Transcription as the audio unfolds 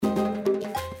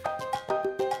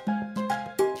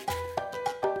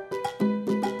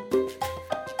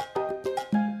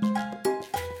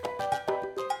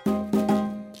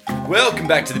Welcome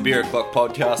back to the Beer O'Clock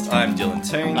podcast. I'm Dylan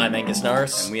Toon. I'm Angus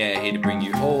Norris. And we are here to bring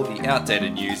you all the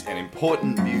outdated news and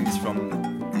important views from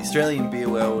the Australian beer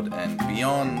world and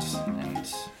beyond.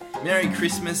 And Merry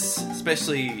Christmas,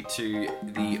 especially to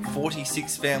the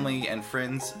 46 family and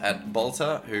friends at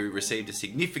Balter who received a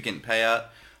significant payout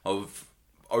of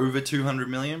over 200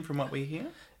 million from what we hear.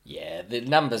 Yeah, the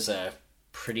numbers are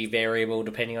pretty variable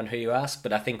depending on who you ask,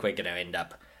 but I think we're going to end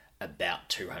up about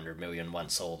 200 million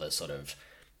once all the sort of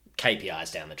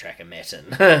KPIs down the track are met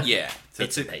and Yeah, so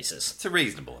bits and pieces. It's a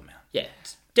reasonable amount. Yeah,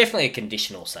 it's definitely a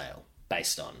conditional sale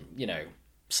based on,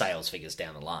 sales figures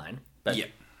down the line. But yeah.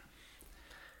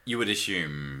 You would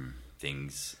assume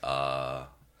things are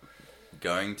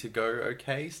going to go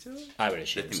okay still? I would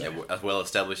assume so. They're well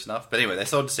established enough. But anyway, they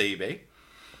sold to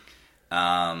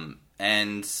CUB.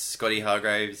 And Scotty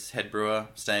Hargraves, head brewer,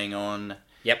 staying on.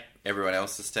 Yep. Everyone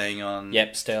else is staying on.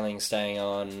 Yep, Sterling's staying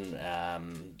on.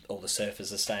 All the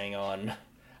surfers are staying on.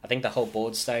 I think the whole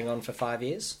board's staying on for 5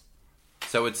 years.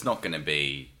 So it's not going to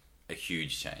be a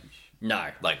huge change. No.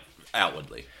 Like,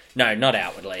 outwardly. No, not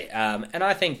outwardly. And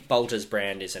I think Balter's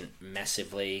brand isn't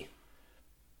massively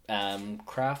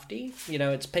crafty.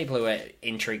 It's people who are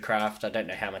entry craft. I don't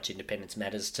know how much independence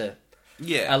matters to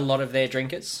a lot of their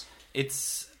drinkers.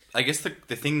 It's, I guess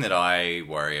the thing that I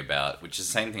worry about, which is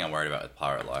the same thing I worried about with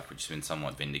Pirate Life, which has been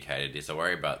somewhat vindicated, is I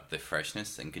worry about the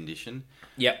freshness and condition.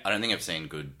 Yep. I don't think I've seen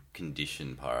good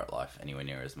condition Pirate Life anywhere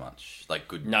near as much. Like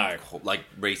good, No. Like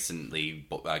recently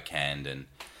canned, and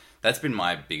that's been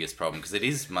my biggest problem because it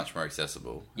is much more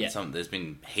accessible. Yeah. There's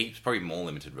been heaps, probably more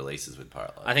limited releases with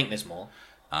Pirate Life. I think there's more.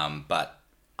 But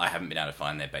I haven't been able to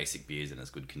find their basic beers in as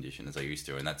good condition as I used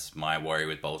to, and that's my worry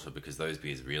with Balter because those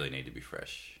beers really need to be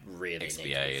fresh. Really need to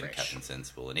be XBA and fresh. Captain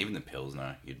Sensible, and even the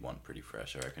Pilsner you'd want pretty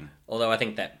fresh, I reckon. Although I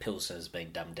think that Pilsner has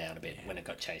been dumbed down a bit when it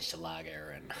got changed to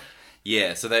lager. And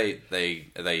Yeah, so are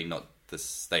they not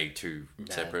this? They two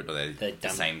separate, or they the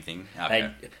same thing? Okay.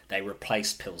 They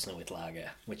replaced Pilsner with lager,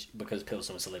 because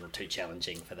Pilsner was a little too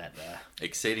challenging for that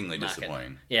Exceedingly market.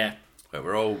 disappointing. Yeah. But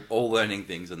we're all learning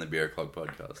things on the Beer O'Clock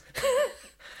podcast.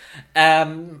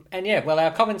 And yeah, well,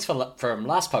 our comments from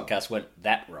last podcast weren't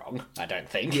that wrong, I don't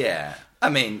think. Yeah. I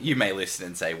mean, you may listen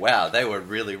and say, wow, they were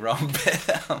really wrong,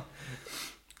 but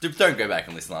don't go back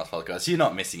and listen to last podcast. You're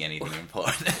not missing anything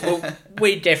important. Well,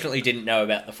 we definitely didn't know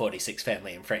about the 46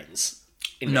 family and friends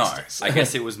investors. No, I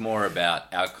guess it was more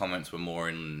about, our comments were more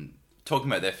in talking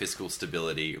about their fiscal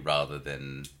stability rather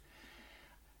than,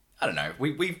 I don't know,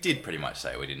 we did pretty much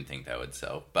say we didn't think they would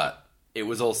sell, but it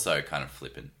was also kind of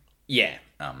flippant. Yeah.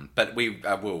 But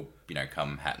I will,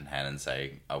 come hat in hand and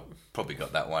say I probably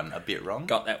got that one a bit wrong.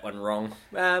 Got that one wrong.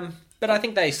 But I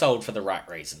think they sold for the right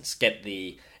reasons. Get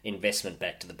the investment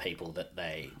back to the people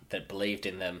that believed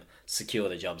in them, secure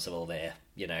the jobs of all their,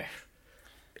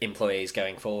 employees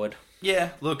going forward.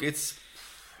 Yeah, look, I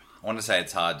want to say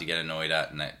it's hard to get annoyed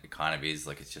at, and it kind of is.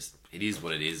 Like, it is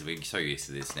what it is. We're so used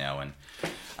to this now. And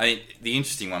I mean, the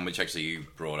interesting one, which actually you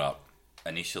brought up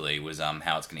initially, was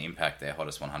how it's going to impact their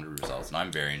Hottest 100 results. And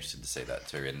I'm very interested to see that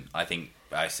too. And I think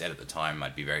I said at the time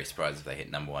I'd be very surprised if they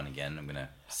hit number one again. I'm going to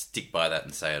stick by that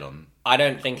and say it on... I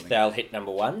don't think they'll hit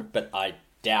number one, but I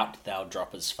doubt they'll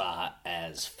drop as far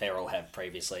as Feral have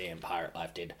previously and Pirate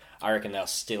Life did. I reckon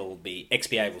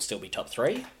XBA will still be top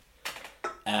three.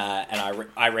 And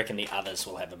I reckon the others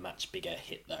will have a much bigger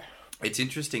hit though. It's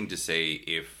interesting to see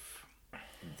if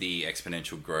the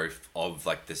exponential growth of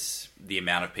the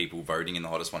amount of people voting in the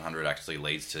Hottest 100 actually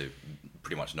leads to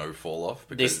pretty much no fall off.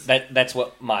 Because that's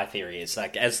what my theory is.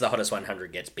 Like, as the Hottest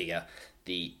 100 gets bigger,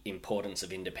 the importance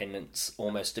of independence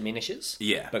almost diminishes.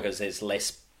 Yeah. Because there's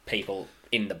less people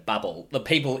in the bubble. The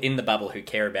people in the bubble who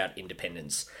care about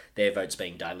independence, their votes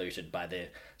being diluted by the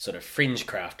sort of fringe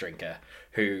craft drinker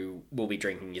who will be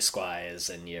drinking your Squires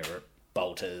and your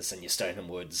Balters and your Stoneham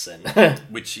Woods and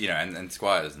which, and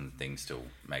Squires and things still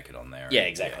make it on there. Yeah,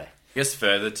 exactly. Yeah. I guess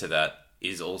further to that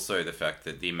is also the fact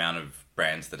that the amount of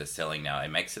brands that are selling now, it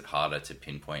makes it harder to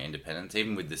pinpoint independence,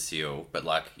 even with the seal. But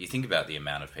you think about the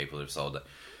amount of people who've sold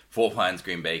Four Pines,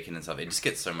 Green Beacon and stuff, it just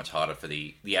gets so much harder for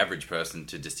the average person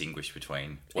to distinguish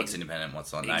between what's independent and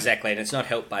what's not. Exactly, and it's not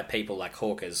helped by people like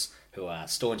Hawkers, who are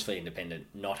staunchly independent,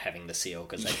 not having the seal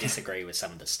because they disagree with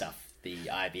some of the stuff the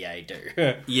IBA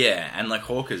do. Yeah, and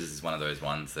Hawkers is one of those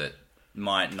ones that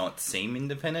might not seem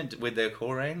independent with their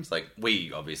core range.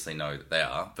 We obviously know that they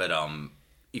are, but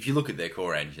if you look at their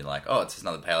core range, you're like, oh, it's just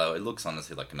another pale ale. It looks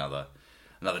honestly like another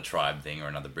Tribe thing or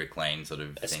another Brick Lane sort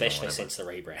of thing. Especially since the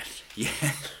rebrand. Yeah.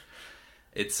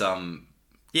 It's so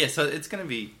it's going to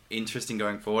be interesting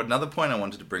going forward. Another point I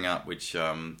wanted to bring up, which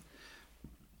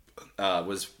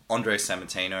was Andre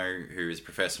Sammartino, who is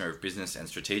Professor of Business and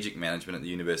Strategic Management at the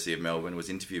University of Melbourne, was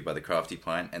interviewed by the Crafty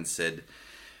Pint and said,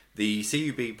 the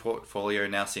CUB portfolio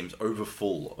now seems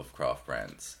overfull of craft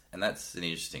brands. And that's an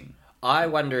interesting... I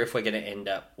wonder if we're going to end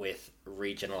up with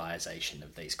regionalisation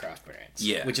of these craft brands.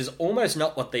 Yeah. Which is almost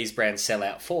not what these brands sell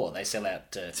out for. They sell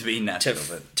out to be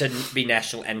national. To be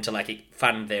national and to like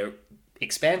fund their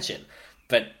expansion.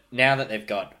 But now that they've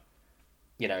got,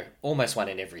 almost one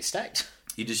in every state.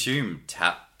 You'd assume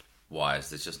tap-wise,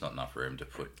 there's just not enough room to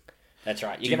put... That's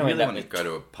right. You're going to really want to go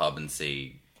to a pub and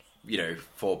see,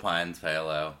 Four Pines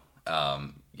Pale Ale,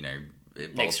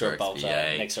 next to a Bolter,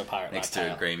 next to a Pirate next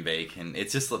to a Green Beacon.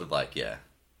 It's just sort of like, yeah.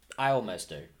 I almost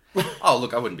do. Oh,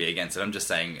 look, I wouldn't be against it. I'm just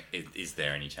saying, is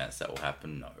there any chance that will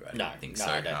happen? No, I don't think so.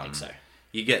 I don't think so.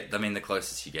 You get, the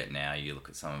closest you get now, you look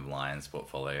at some of Lion's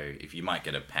portfolio, if you might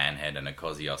get a Panhead and a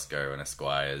Kosciuszko and a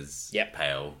Squires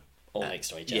Pale. All next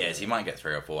to each other. Yeah, so you might get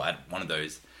 3 or 4 at one of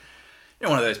those...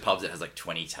 one of those pubs that has like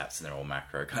 20 taps and they're all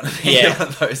macro kind of thing. Yeah. One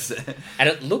of those. And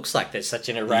it looks like there's such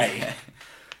an array. Yeah.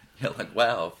 You're like,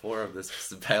 wow, 4 of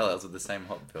this pale ales with the same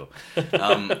hop bill.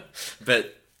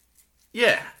 But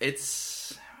yeah,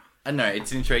 it's... I don't know,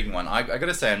 it's an intriguing one. I got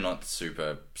to say I'm not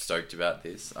super stoked about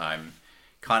this. I'm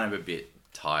kind of a bit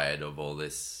tired of all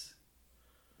this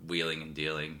wheeling and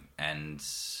dealing, and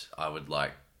I would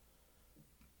like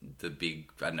the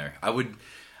big... I don't know.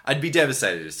 I'd be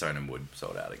devastated if Stone and Wood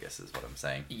sold out, I guess is what I'm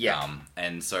saying. Yeah.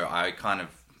 And so I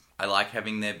like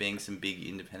having there being some big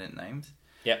independent names.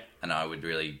 Yep. And I would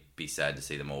really be sad to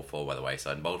see them all fall by the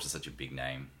wayside. And Bolter's such a big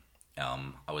name.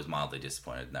 I was mildly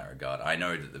disappointed in that regard. I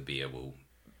know that the beer will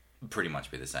pretty much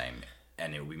be the same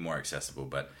and it will be more accessible.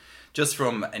 But just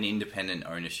from an independent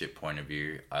ownership point of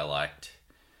view, I liked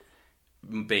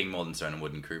being more than Stone and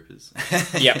Wood and Coopers.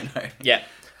 Yeah. Yeah.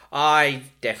 I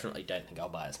definitely don't think I'll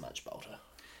buy as much Bolter.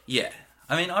 Yeah.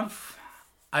 I mean,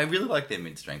 I really like their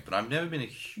mid-strength, but I've never been a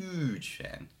huge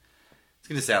fan. It's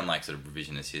going to sound like sort of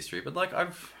revisionist history, but like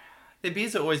their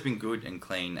beers have always been good and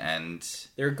clean, and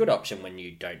they're a good option when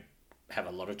you don't have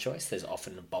a lot of choice. There's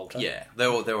often a Bolter. Yeah, they're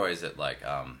always at like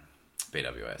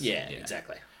BWS. Yeah,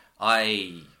 exactly.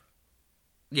 I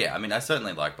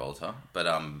certainly like Bolter, but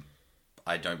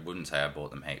I wouldn't say I bought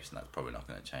them heaps, and that's probably not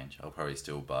going to change. I'll probably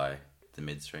still buy the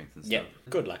mid-strength and stuff. Yeah,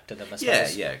 good luck to them, I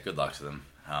suppose. Yeah, good luck to them.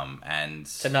 And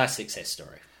it's a nice success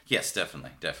story. Yes,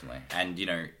 definitely. And,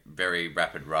 very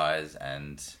rapid rise,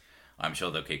 and I'm sure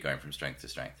they'll keep going from strength to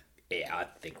strength. Yeah, I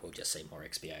think we'll just see more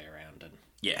XBA around and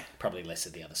probably less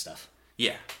of the other stuff.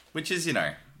 Yeah, which is, it's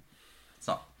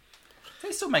not... Do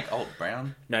they still make Old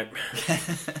Brown? No.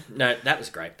 No, that was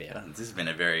great beer. This has been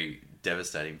a very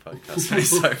devastating podcast for me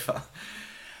so far.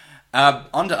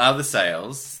 On to other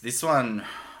sales. This one,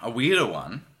 a weirder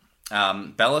one.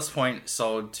 Ballast Point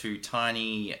sold to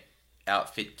tiny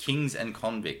outfit Kings and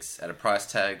Convicts at a price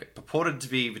tag purported to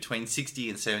be between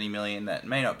 60 and 70 million. That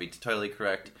may not be totally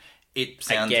correct. It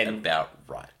sounds about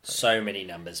right. So many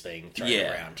numbers being thrown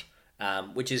around.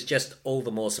 Which is just all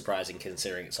the more surprising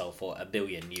considering it sold for $1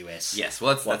 billion US. Yes,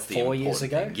 well that's the 4 years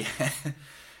ago? Thing.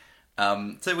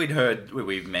 Yeah. So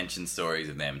we've mentioned stories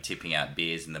of them tipping out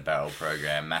beers in the barrel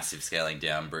program, massive scaling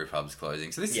down, brew pubs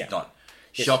closing. So this is not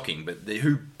shocking, but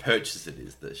who purchased it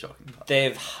is the shocking part.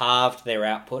 They've halved their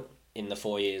output in the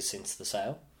 4 years since the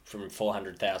sale, from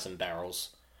 400,000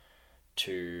 barrels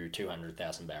to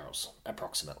 200,000 barrels,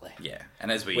 approximately. Yeah, and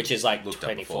as we which is like looked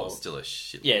 24, up before, still a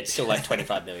shit. Yeah, it's still like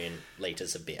 25 million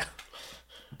litres of beer.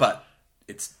 But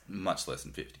it's much less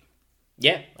than 50.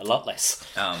 Yeah, a lot less.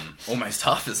 Almost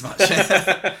half as much.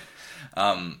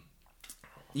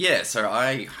 Yeah, so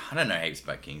I don't know heaps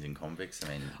about Kings and Convicts.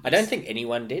 I don't think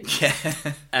anyone did.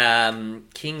 Yeah.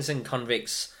 Kings and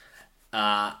Convicts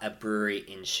are a brewery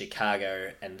in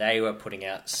Chicago, and they were putting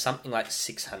out something like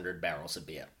 600 barrels of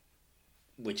beer,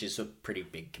 which is a pretty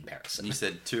big comparison. You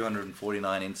said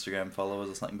 249 Instagram followers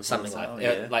or something before something the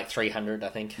sale? like 300, I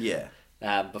think. Yeah.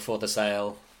 Before the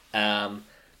sale.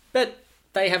 But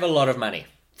they have a lot of money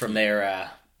from their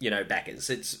backers.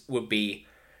 It would be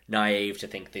naive to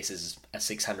think this is a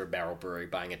 600 barrel brewery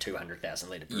buying a 200,000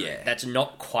 litre brewery. Yeah. That's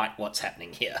not quite what's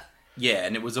happening here. Yeah,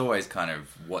 and it was always kind of,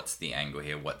 what's the angle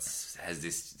here? Has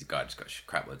this guy just got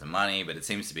crap loads of money? But it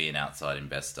seems to be an outside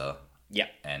investor. Yeah.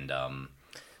 And,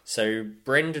 so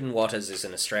Brendan Waters is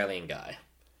an Australian guy.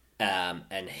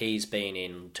 And he's been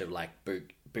into like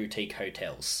boutique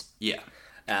hotels. Yeah.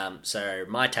 So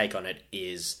my take on it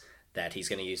is that he's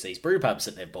going to use these brew pubs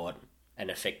that they've bought and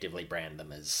effectively brand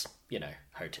them as,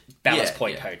 Ballast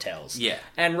Point hotels. Yeah.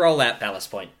 And roll out Ballast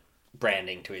Point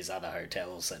branding to his other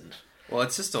hotels. And well,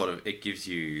 it's just it gives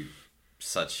you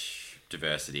such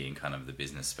diversity in kind of the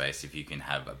business space if you can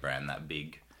have a brand that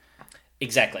big.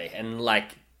 Exactly. And,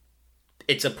 like,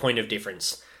 it's a point of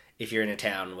difference if you're in a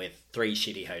town with 3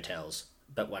 shitty hotels,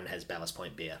 but one has Ballast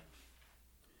Point beer.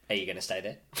 Are you going to stay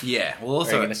there? Yeah. Well, Or are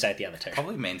also you going to stay at the other two?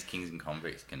 probably means Kings and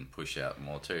Convicts can push out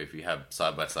more too if you have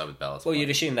side by side with Ballast Well, Point. you'd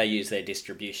assume they use their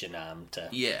distribution arm to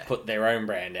Yeah. put their own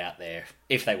brand out there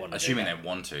if they want to Assuming do they that.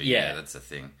 want to. Yeah. Yeah, that's the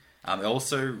thing.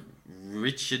 Also,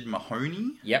 Richard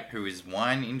Mahoney. Yep. Who is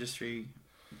wine industry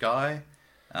guy.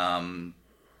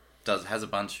 Has a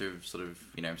bunch of sort of,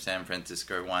 San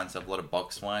Francisco wine stuff, a lot of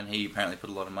box wine. He apparently put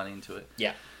a lot of money into it.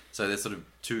 Yeah. So there's sort of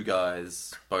two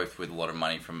guys, both with a lot of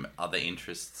money from other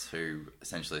interests, who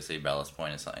essentially see Ballast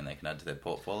Point as something they can add to their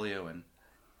portfolio.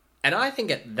 And I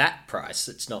think at that price,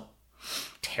 it's not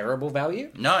terrible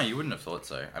value. No, you wouldn't have thought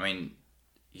so. I mean,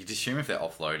 you'd assume if they're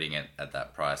offloading it at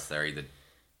that price, they're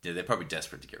probably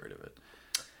desperate to get rid of it.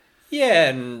 Yeah,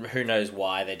 and who knows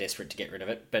why they're desperate to get rid of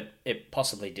it, but it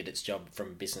possibly did its job from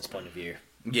a business point of view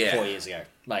 4 years ago.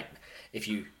 Like, if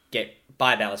you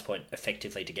buy Ballast Point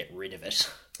effectively to get rid of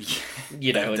it,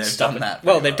 They've stop done it. that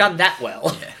Well, very they've done that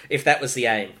well, Yeah. if that was the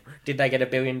aim. Did they get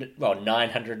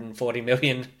 $940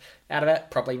 million out of it?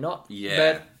 Probably not.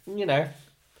 Yeah. But,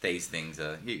 These things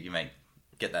are, you may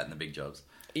get that in the big jobs.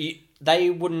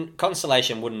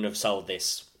 Constellation wouldn't have sold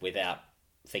this without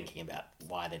thinking about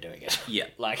why they're doing it. Yeah.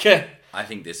 Like, I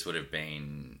think this would have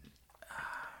been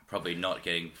probably not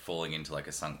falling into like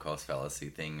a sunk cost fallacy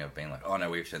thing of being like, oh no,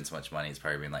 we've spent so much money. It's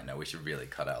probably been like, no, we should really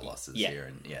cut our losses here.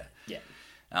 And yeah.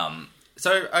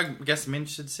 So I guess I'm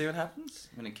interested to see what happens.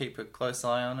 I'm going to keep a close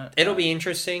eye on it. It'll be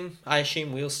interesting. I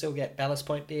assume we'll still get Ballast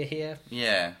Point beer here.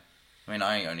 Yeah. I mean,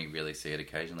 I only really see it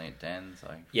occasionally at Dan's.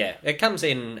 Yeah, it comes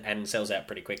in and sells out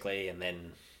pretty quickly and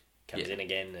then comes Yeah. in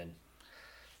again. And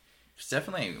It's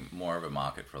definitely more of a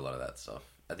market for a lot of that stuff.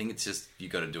 I think it's just, you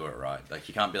got to do it right. Like,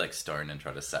 you can't be like Stone and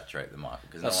try to saturate the market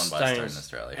because no one buys Stone in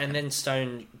Australia. And then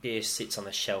Stone beer sits on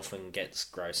the shelf and gets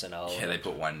gross and old. Yeah, they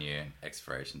put 1 year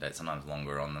expiration date, sometimes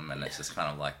longer on them, and it's just kind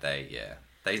of like they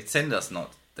send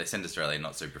Australia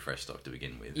not super fresh stock to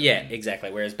begin with. Yeah, and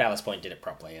exactly. Whereas Ballast Point did it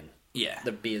properly, and yeah,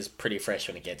 the beer's pretty fresh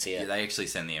when it gets here. yeah, they actually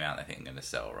send the amount they think they're going to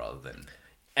sell rather than.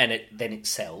 And then it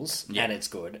sells, Yeah. and it's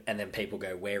good, and then people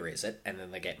go, where is it? And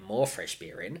then they get more fresh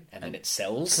beer in, and then it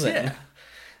sells. Yeah. And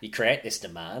you create this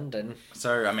demand, and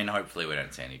So, I mean, hopefully we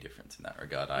don't see any difference in that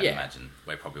regard. I Yeah. imagine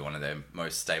we're probably one of their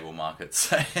most stable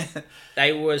markets.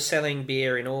 they were selling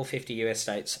beer in all 50 US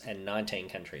states and 19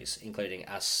 countries, including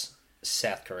us,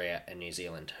 South Korea, and New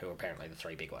Zealand, who are apparently the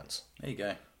 3 big ones, There you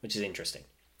go. which is interesting.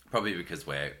 Probably because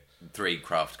we're 3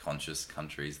 craft-conscious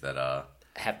countries that are...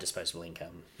 Have disposable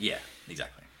income. Yeah,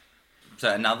 exactly.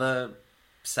 So another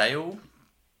sale...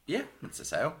 Yeah, it's a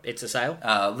sale. It's a sale.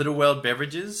 Little World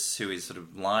Beverages, who is sort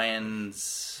of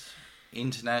Lions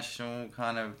International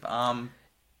kind of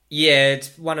Yeah,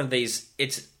 it's one of these.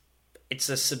 It's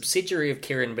a subsidiary of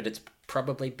Kirin, but it's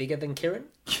probably bigger than Kirin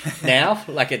now.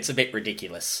 Like, it's a bit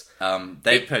ridiculous.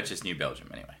 They purchased New Belgium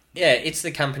anyway. Yeah, it's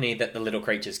the company that the Little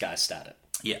Creatures guys started.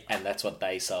 Yeah. And that's what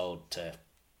they sold to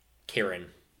Kirin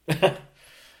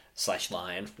 /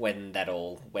 Lion when that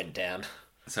all went down.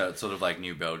 So it's sort of like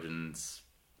New Belgium's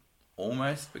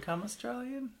almost become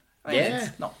Australian. Yeah.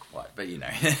 It's not quite, but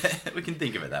we can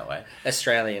think of it that way.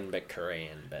 Australian but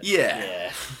Korean. But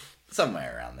Yeah.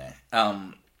 Somewhere around there.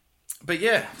 But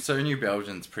yeah, so New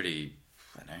Belgium's pretty,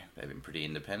 I don't know, they've been pretty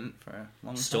independent for a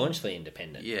long time. Staunchly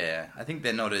independent. Yeah, I think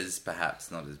they're perhaps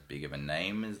not as big of a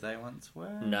name as they once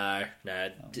were. No,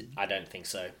 I don't think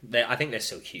so. I think they're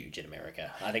still huge in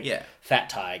America. I think Yeah. Fat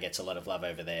Tire gets a lot of love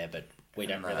over there, but we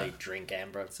don't And, really drink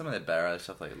amber. Some of their barrel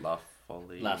stuff like La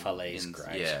Folie. La Folie's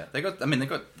great. Yeah, they got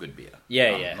good beer.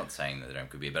 Yeah, I'm yeah. not saying that they don't have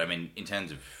good beer, but I mean, in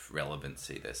terms of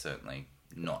relevancy, they're certainly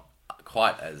not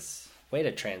quite as... We had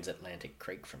a transatlantic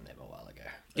creek from them a while ago.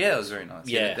 Yeah, it was very nice.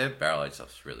 Yeah. Their barrel aged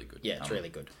stuff's really good. Yeah, it's really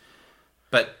good.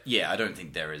 But yeah, I don't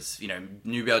think there is.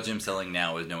 New Belgium selling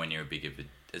now is nowhere near as big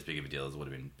of a deal as it would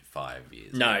have been 5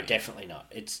 years. No, maybe. definitely not.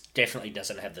 It definitely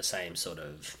doesn't have the same sort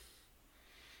of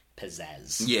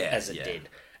pizzazz as it Yeah. did.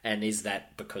 And is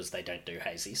that because they don't do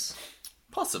hazies?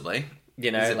 Possibly.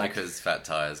 You know, is it like- because Fat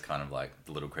Tire is kind of like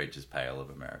the Little Creatures Pale of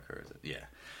America? Is it? Yeah.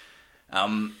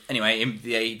 Anyway,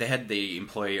 they had the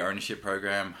employee ownership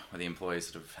program where the employees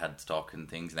sort of had stock and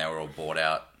things, and they were all bought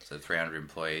out. So 300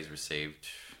 employees received,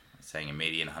 saying a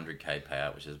median 100k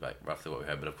payout, which is about roughly what we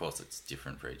heard. But of course, it's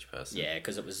different for each person. Yeah,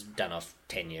 because it was done off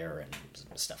tenure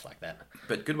and stuff like that.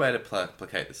 But good way to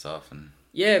placate this off. And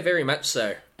Yeah, very much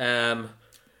so.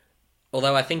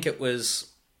 Although I think it was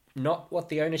not what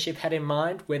the ownership had in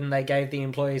mind when they gave the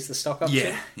employees the stock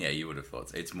option. yeah, you would have thought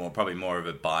so. It's probably more of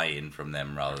a buy-in from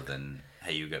them rather than,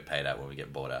 hey, you get paid out when we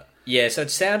get bought out. Yeah, so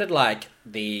it sounded like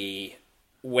the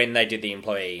when they did the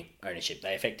employee ownership,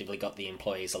 they effectively got the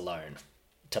employees a loan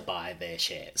to buy their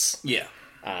shares. Yeah.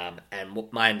 And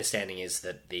my understanding is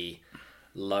that the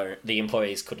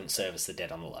employees couldn't service the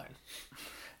debt on the loan,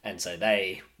 and so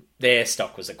their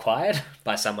stock was acquired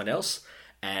by someone else,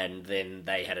 and then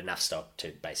they had enough stock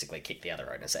to basically kick the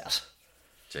other owners out.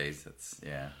 Jeez, it's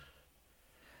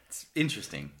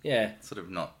interesting. Yeah, Sort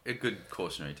of not a good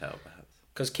cautionary tale, perhaps.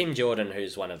 because Kim Jordan,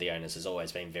 who's one of the owners, has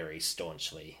always been very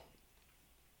staunchly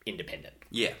independent.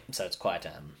 Yeah. So it's quite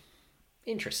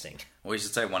interesting. We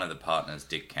should say one of the partners,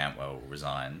 Dick Cantwell,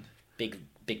 resigned. Big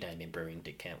name in brewing,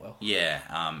 Dick Cantwell. Yeah,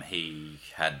 he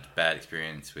had bad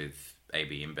experience with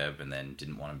AB InBev and then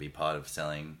didn't want to be part of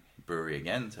selling brewery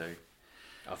again, so...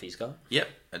 Off he's gone. Yep,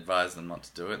 advised them not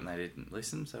to do it and they didn't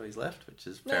listen, so he's left, which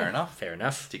is fair enough. Fair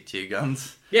enough. Stick to your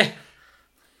guns. Yeah.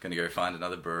 Going to go find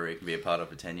another brewery you can be a part of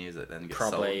for 10 years that then gets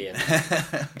Probably, sold.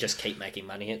 and just keep making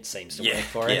money. It seems to work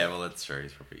for it. Yeah, well, that's true.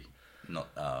 He's probably not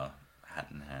hat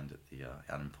in hand at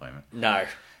the unemployment. No.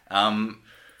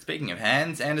 Speaking of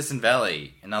hands, Anderson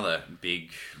Valley, another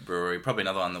big brewery, probably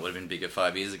another one that would have been bigger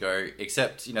 5 years ago,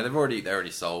 except, they're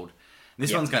already sold. And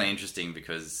this one's kind of interesting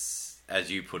because, as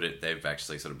you put it, they've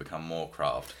actually sort of become more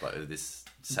craft by this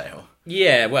sale.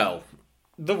 Yeah, well,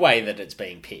 the way that it's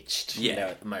being pitched, Yeah.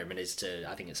 at the moment is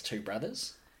I think it's two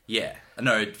brothers. Yeah.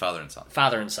 No, father and son.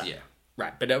 Father and son. Yeah.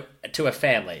 Right, but to a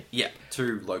family. Yeah,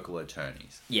 two local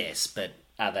attorneys. Yes, but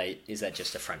is that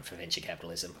just a front for venture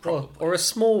capitalism? Probably. Or a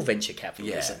small venture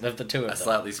capitalism of the two of them? A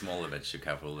slightly smaller venture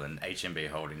capital than HMB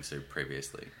Holdings did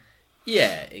previously.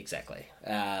 Yeah, exactly.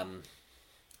 Yeah,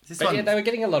 they were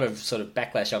getting a lot of sort of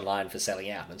backlash online for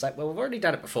selling out. And it's like, well, we've already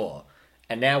done it before,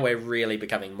 and now we're really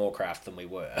becoming more craft than we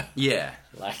were. Yeah.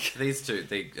 Like these two,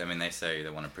 they say they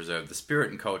want to preserve the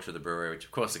spirit and culture of the brewery, which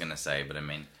of course they're going to say, but I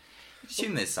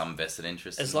assume there's some vested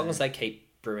interest. As long as they keep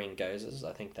brewing gozes,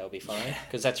 I think they'll be fine,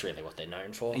 because that's really what they're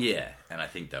known for. Yeah, and I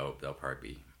think they'll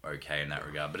probably be okay in that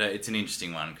regard. But it's an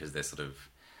interesting one because they're sort of,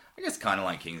 I guess, kind of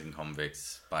like Kings and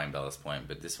Convicts buying Ballast Point,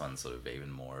 but this one's sort of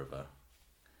even more of a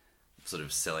sort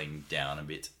of selling down a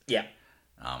bit. Yeah.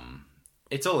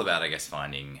 It's all about, I guess,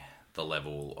 finding the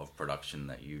level of production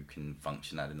that you can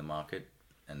function at in the market.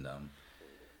 And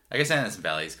I guess Anderson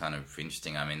Valley is kind of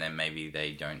interesting. Then maybe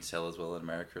they don't sell as well in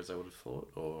America as I would have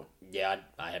thought. Or Yeah,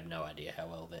 I have no idea how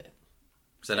well they're...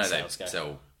 So I know they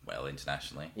sell well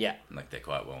internationally. Yeah. Like they're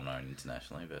quite well known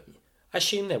internationally, but... I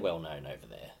assume they're well known over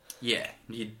there. Yeah.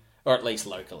 Or at least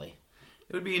locally.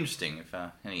 It would be interesting if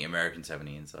any Americans have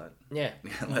any insight. Yeah.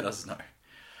 Let us know.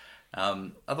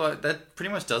 Otherwise, that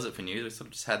pretty much does it for news. We sort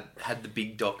of just had the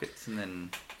big dockets and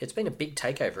then... It's been a big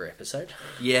takeover episode.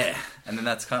 Yeah, and then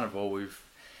that's kind of all we've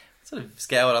sort of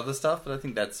scoured other stuff, but I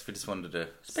think we just wanted to...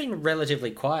 It's been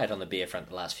relatively quiet on the beer front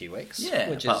the last few weeks.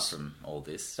 Yeah, apart from all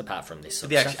this. Apart from this sort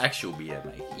the of stuff. actual beer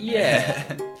making.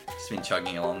 Yeah. Just been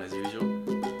chugging along as usual.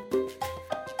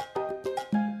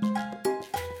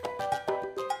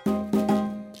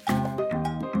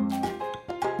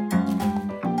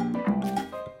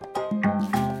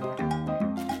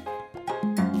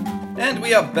 And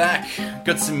we are back.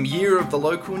 Got some year of the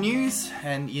local news,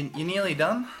 and you're nearly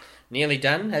done. Nearly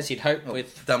done, as you'd hope.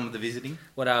 Done with the visiting.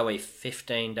 What are we,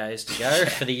 15 days to go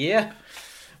for the year?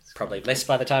 Probably less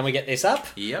by the time we get this up.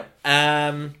 Yep.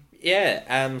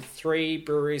 3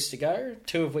 breweries to go,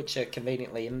 2 of which are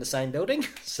conveniently in the same building.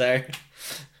 So,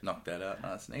 knock that out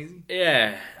nice and easy.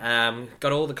 Yeah,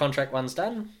 got all the contract ones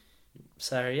done.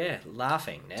 So yeah,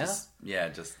 laughing now.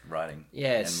 Just writing.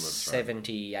 Yeah,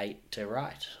 78 to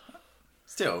write.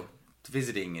 Still,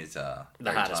 visiting is the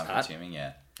hardest part. Consuming,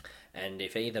 yeah. And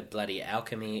if either bloody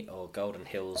Alchemy or Golden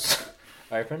Hills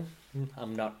open,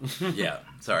 I'm not. Yeah,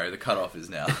 sorry, the cutoff is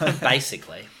now.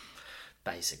 Basically.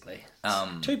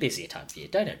 Too busy a time of year.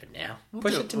 Don't open now.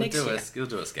 Push it to next year. We'll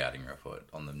do a scouting report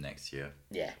on them next year.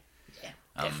 Yeah,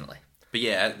 definitely. But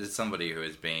yeah, as somebody who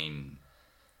has been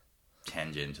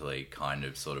tangentially kind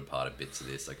of sort of part of bits of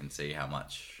this, I can see how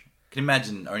much...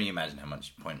 only imagine how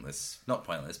much not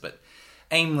pointless, but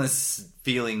aimless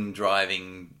feeling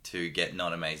driving to get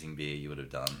not amazing beer you would have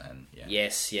done. And yeah.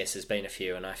 Yes, there's been a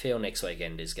few, and I feel next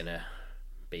weekend is going to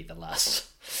be the last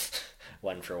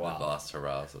one for a while. The last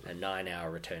hurrah. Sort of. A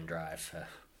 9-hour return drive for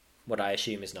what I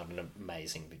assume is not an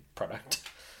amazing product.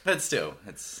 But still,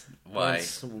 it's why...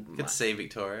 Good to see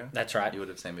Victoria. That's right. You would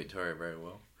have seen Victoria very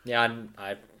well. Yeah,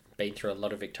 I've been through a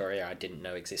lot of Victoria I didn't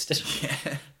know existed.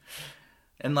 Yeah.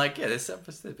 And there's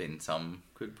been some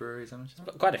good breweries, I'm sure.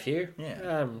 Quite a few.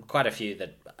 Yeah. Quite a few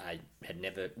that I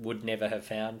would never have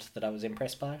found that I was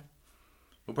impressed by.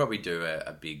 We'll probably do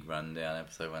a big rundown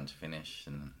episode once you finish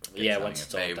and once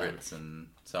it's all favourites and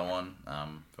so on.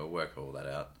 We'll work all that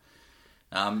out.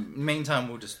 Meantime,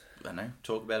 we'll just, I don't know,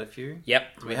 talk about a few.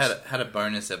 Yep. We had a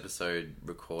bonus episode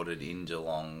recorded in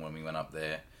Geelong when we went up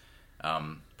there.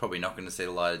 Probably not going to see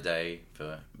the light of day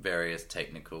for various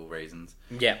technical reasons.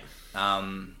 Yep.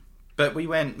 But we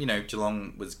went,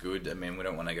 Geelong was good. I mean, we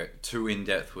don't want to go too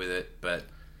in-depth with it, but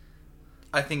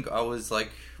I think I was,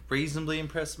 reasonably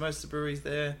impressed with most of the breweries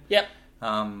there. Yep.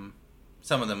 Some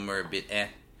of them were a bit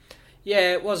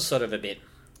Yeah, it was sort of a bit.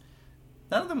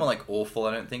 None of them were, awful,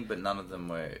 I don't think, but none of them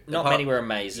were... Not many were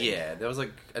amazing. Yeah, there was, I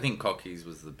think Cocky's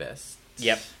was the best.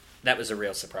 Yep. That was a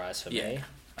real surprise for me.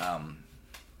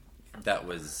 That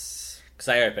was... Because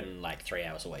they open, 3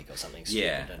 hours a week or something stupid.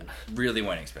 Yeah, And... really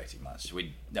weren't expecting much.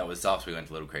 That was after we went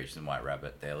to Little Creatures and White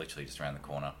Rabbit. They're literally just around the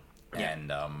corner. Yeah. And,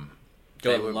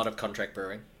 do a lot of contract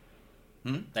brewing.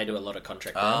 They do a lot of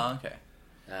contract brewing. Oh,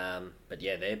 okay. But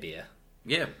yeah, their beer.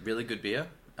 Yeah, really good beer.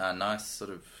 Nice sort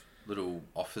of little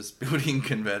office building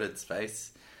converted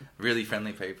space. Really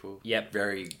friendly people. Yep.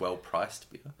 Very well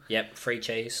priced beer. Yep, free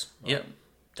cheese. Yep.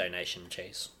 Donation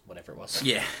cheese, whatever it was.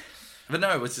 Yeah. But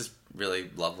no, it was just really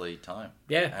lovely time.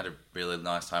 Yeah. I had a really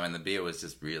nice time, and the beer was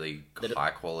just really high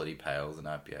quality pales and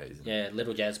IPAs. Yeah,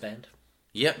 little jazz band.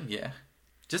 Yep, yeah.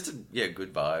 Just a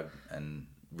good vibe and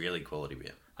really quality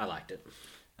beer. I liked it.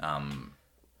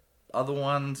 Other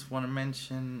ones want to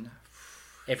mention...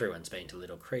 Everyone's been to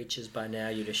Little Creatures by now,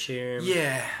 you'd assume.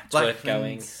 Yeah. It's worth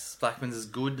going. Blackman's is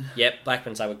good. Yep,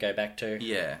 Blackman's I would go back to.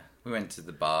 Yeah. We went to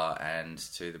the bar and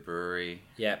to the brewery.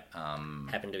 Yep.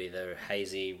 Happened to be the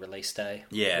hazy release day.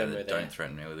 Yeah, Don't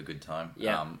Threaten Me with a good time.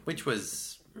 Yeah. Which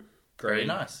was green. Very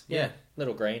nice. Yeah.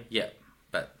 Little green. Yeah,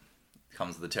 but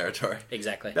comes with the territory.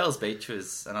 Exactly. Bells Beach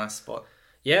was a nice spot.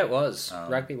 Yeah, it was.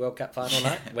 Rugby World Cup final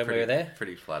night when we were there.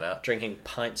 Pretty flat out. Drinking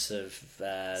pints of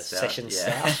session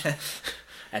stout.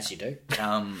 As you do.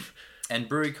 And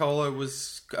Brewery Cola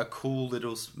was a cool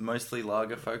little, mostly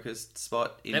lager-focused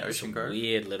spot in Ocean Grove. That was a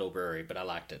weird little brewery, but I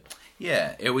liked it.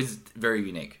 Yeah, it was very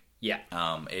unique. Yeah.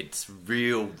 It's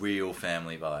real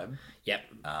family vibe. Yep.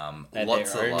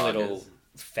 Lots their of own lagers. little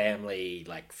family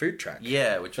food truck.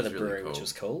 Yeah, which for was the really brewery, cool. which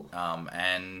was cool.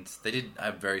 And they did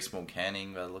have very small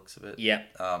canning by the looks of it.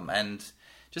 Yep. And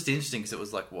just interesting because it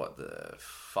was the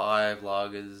 5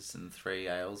 lagers and 3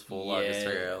 ales, 4 lagers,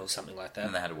 3 ales, something like that.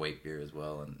 And they had a wheat beer as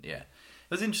well. And yeah,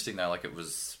 it was interesting though. It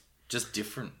was just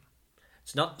different.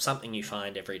 It's not something you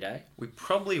find every day. We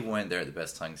probably weren't there at the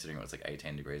best time considering it was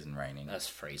 18 degrees and raining. That's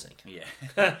freezing.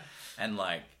 Yeah. And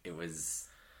it was,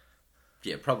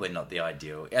 probably not the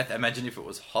ideal. Imagine if it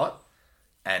was hot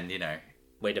and,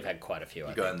 we'd have had quite a few.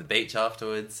 You go on the beach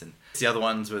afterwards, and the other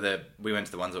ones were we went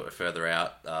to the ones that were further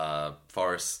out.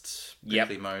 Forest,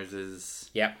 Prickly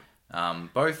Moses. Yep.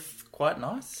 Both quite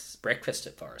nice. Breakfast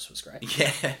at Forest was great.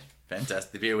 Yeah,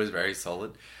 fantastic. The beer was very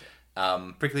solid.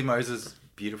 Prickly Moses,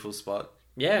 beautiful spot.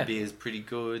 Yeah. The beer's pretty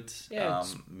good. Yeah,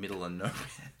 middle of nowhere.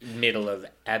 Middle of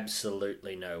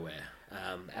absolutely nowhere.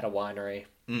 At a winery.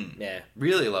 Yeah.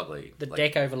 Really lovely. The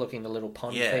deck overlooking the little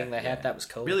pond thing they had, that was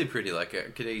cool. Really pretty.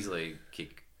 It could easily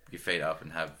kick your feet up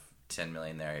and have 10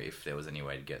 million there if there was any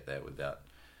way to get there without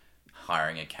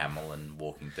hiring a camel and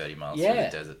walking 30 miles through the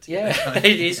desert to get there.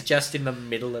 It is just in the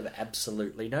middle of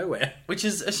absolutely nowhere. Which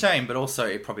is a shame, but also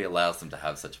it probably allows them to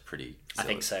have such a pretty facility. I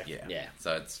think so. Yeah.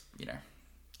 So it's,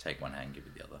 take one hand, give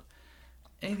it the other.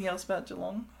 Anything else about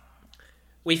Geelong?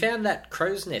 We found that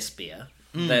Crow's Nest beer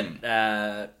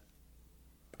that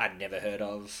I'd never heard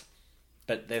of,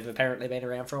 but they've apparently been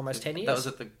around for almost 10 years. That was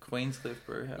at the Queenscliff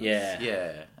Brew House.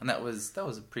 Yeah. And that was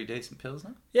a pretty decent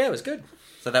pilsner. Yeah, it was good.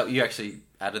 So that you actually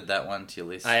added that one to your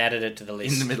list. I added it to the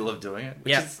list in the middle of doing it,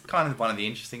 which is kind of one of the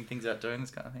interesting things about doing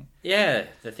this kind of thing. Yeah,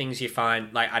 the things you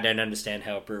find, I don't understand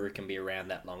how a brewery can be around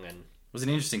that long. And it was an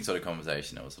interesting sort of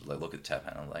conversation. It was look at the tap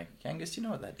handle, Angus, do you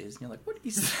know what that is? And you're like, what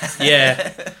is that?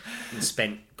 Yeah. And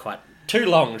spent quite too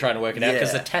long trying to work it out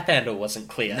because the tap handle wasn't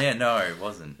clear. Yeah, no, it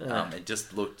wasn't. It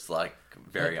just looked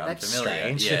very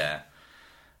unfamiliar. Strange. Yeah.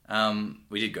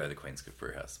 We did go to the Queenscliff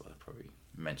Brew House, so I'll probably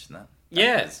mention that.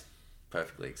 Yeah. Was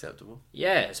perfectly acceptable.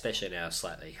 Yeah, especially in our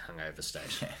slightly hungover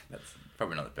state. Yeah, that's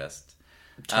probably not the best.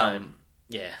 Time.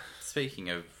 Yeah. Speaking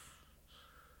of...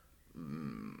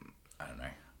 I don't know.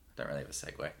 Don't really have a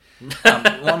segue.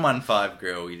 115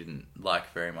 Grill you didn't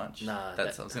like very much. No. I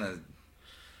was going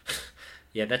to...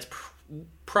 Yeah, that's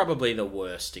probably the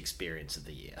worst experience of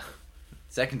the year.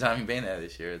 Second time you've been there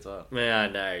this year as well. Yeah,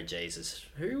 no, Jesus.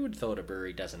 Who would have thought a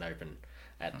brewery doesn't open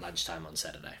at lunchtime on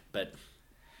Saturday? But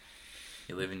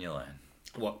you live and you learn.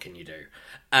 What can you do?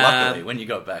 Luckily, when you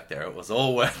got back there, it was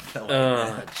all worth it.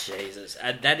 Oh, Jesus.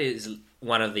 That is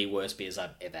one of the worst beers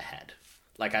I've ever had.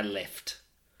 I left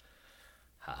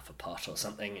half a pot or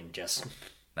something and just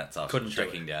That's after Couldn't do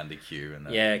trekking down to Kew. And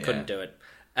couldn't do it.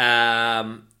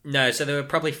 No, so there were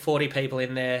probably 40 people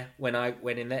in there when I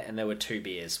went in there, and there were 2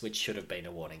 beers, which should have been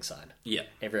a warning sign. Yeah.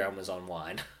 Everyone was on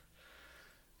wine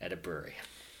at a brewery.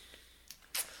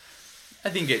 I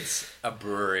think it's a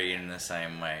brewery in the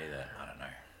same way that, I don't know,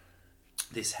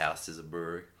 this house is a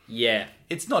brewery. Yeah.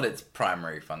 It's not its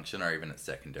primary function or even its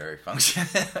secondary function.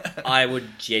 I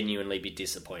would genuinely be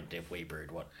disappointed if we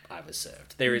brewed what I was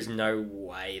served. There is no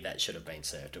way that should have been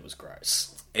served. It was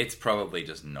gross. It's probably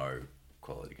just no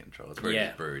quality control. It's probably Yeah.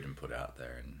 just brewed and put out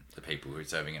there, and the people who are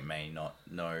serving it may not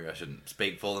know. I shouldn't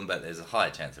speak for them, but there's a high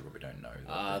chance they probably don't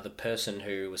know. The person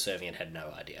who was serving it had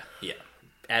no idea. Yeah.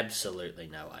 Absolutely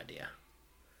no idea.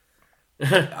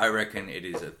 I reckon it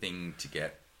is a thing to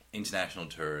get international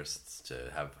tourists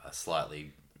to have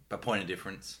a point of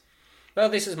difference. Well,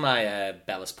 this is my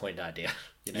Ballast Point idea.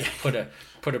 You know,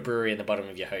 put a brewery in the bottom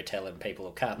of your hotel and people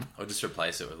will come. Or just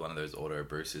replace it with one of those auto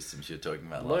brew systems you were talking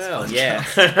about last Well, podcast.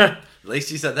 yeah. At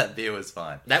least you said that beer was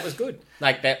fine. That was good.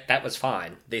 Like, that was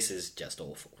fine. This is just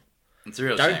awful. It's a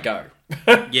real Don't shame.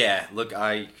 go. Yeah, look,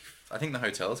 I think the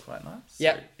hotel is quite nice.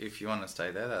 Yep. So if you want to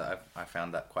stay there, I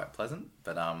found that quite pleasant.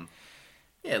 But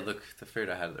yeah, look, the food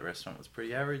I had at the restaurant was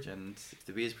pretty average, and if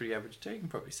the beer's pretty average too, you can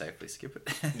probably safely skip it.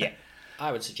 Yeah.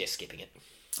 I would suggest skipping it.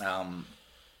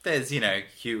 There's,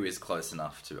 Kew is close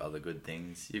enough to other good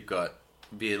things. You've got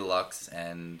Beer Deluxe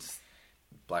and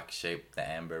Black Sheep, the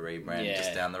Amber rebrand,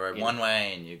 just down the road one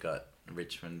way, and you've got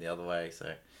Richmond the other way,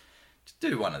 so just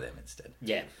do one of them instead.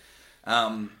 Yeah.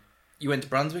 You went to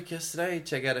Brunswick yesterday,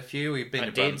 check out a few. We've been I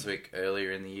to did. Brunswick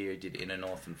earlier in the year. You did Inner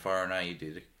North and Foreigner. You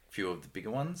did a few of the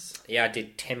bigger ones. Yeah, I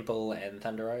did Temple and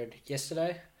Thunder Road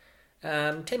yesterday.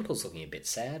 Temple's looking a bit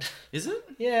sad. Is it?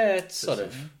 Yeah, it's sort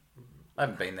of... I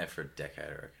haven't been there for a decade, I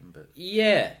reckon. But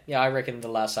Yeah, I reckon the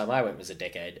last time I went was a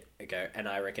decade ago, and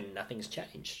I reckon nothing's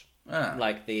changed.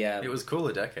 Like the... it was cool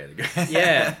a decade ago.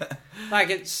 Yeah. Like,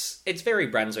 it's very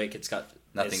Brunswick. It's got...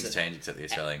 Nothing's changed except the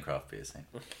Australian craft beer scene.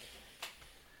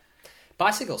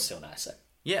 Bicycle's still nice, though.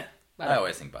 Yeah. I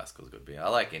always think Bicycle's good beer. I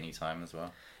like Any Time as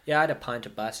well. Yeah, I had a pint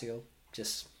of Bicycle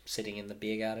just sitting in the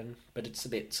beer garden, but it's a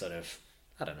bit sort of...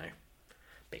 I don't know.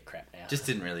 Bit crap now. Just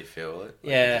didn't really feel it.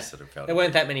 Like, Yeah. Just sort of felt There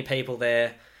weren't that many people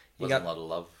there. Wasn't a lot of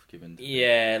love given to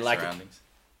Yeah, the like... surroundings.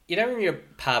 You know when you're a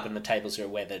pub and the tables are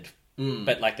weathered,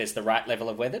 but like there's the right level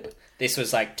of weathered? This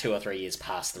was like 2 or 3 years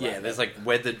past the right Yeah, there's level. like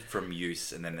weathered from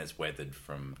use and then there's weathered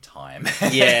from time.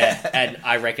 Yeah, and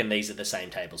I reckon these are the same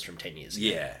tables from 10 years ago.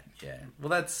 Yeah. Well,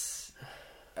 that's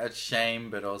a shame,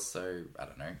 but also, I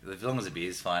don't know. As long as the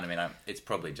beer's fine, I mean, it's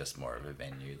probably just more of a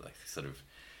venue, like sort of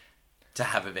to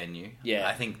have a venue. Yeah.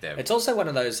 I think they're... It's also one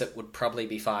of those that would probably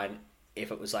be fine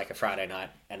if it was like a Friday night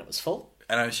and it was full.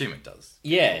 And I assume it does.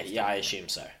 Yeah, I assume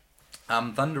so.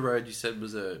 Thunder Road, you said,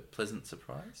 was a pleasant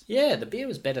surprise? Yeah, the beer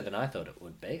was better than I thought it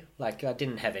would be. Like, I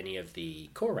didn't have any of the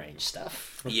core range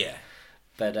stuff. Yeah.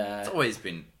 But, It's always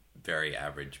been very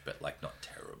average, but like not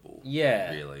terrible.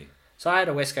 Yeah. Really. So I had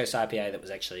a West Coast IPA that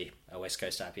was actually a West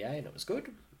Coast IPA and it was good.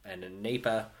 And a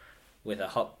NEPA with a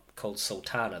hop called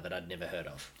Sultana that I'd never heard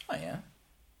of. Oh, yeah.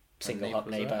 Single NEPA hop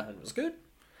was NEPA that? and it was good.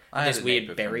 I had This a weird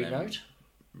NEPA berry from them note.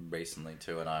 recently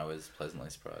too, and I was pleasantly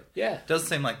surprised. Yeah. It does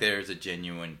seem like there is a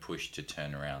genuine push to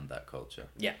turn around that culture.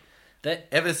 Yeah.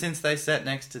 Ever since they sat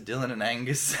next to Dylan and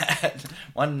Angus at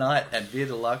one night at Beer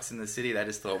Deluxe in the city, they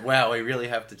just thought, wow, we really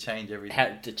have to change everything.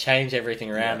 Had to change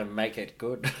everything around Yeah. and make it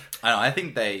good. I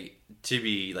think to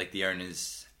be like the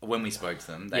owners, when we spoke to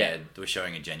them, they were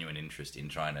showing a genuine interest in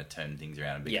trying to turn things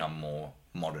around and become more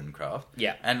modern craft.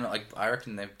 Yeah. And like I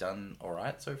reckon they've done all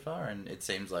right so far, and it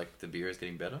seems like the beer is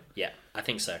getting better. Yeah, I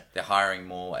think so. They're hiring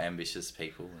more ambitious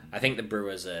people. I think the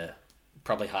brewers are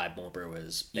probably hired more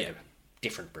brewers.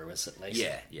 Different brewers at least.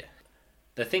 Yeah.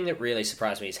 The thing that really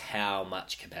surprised me is how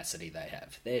much capacity they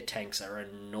have. Their tanks are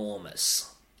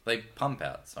enormous. They pump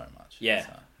out so much. Yeah.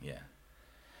 So, yeah.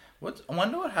 I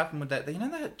wonder what happened with that. You know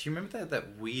that? Do you remember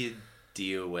that weird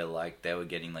deal where like they were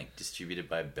getting like distributed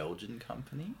by a Belgian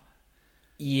company?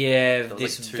 Yeah, was,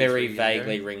 this like, 2-3 very years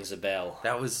vaguely ago. rings a bell.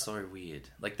 That was so weird.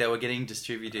 Like they were getting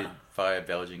distributed via a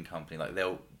Belgian company. Like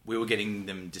we were getting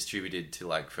them distributed to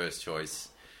like First Choice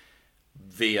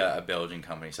via a Belgian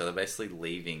company. So they're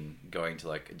basically going to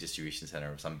like a distribution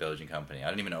center of some Belgian company. I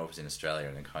don't even know if it was in Australia,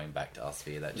 and then coming back to us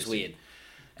via that. It's weird.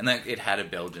 And like, it had a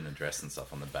Belgian address and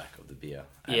stuff on the back of the beer.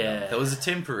 And, Yeah. that was a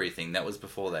temporary thing. That was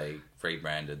before they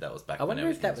rebranded. That was back. I when wonder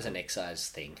if everything that was an excise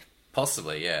thing.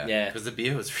 possibly, yeah. Yeah. Because the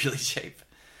beer was really cheap.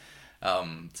 So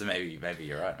maybe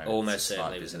you're right. Maybe Almost it's a smart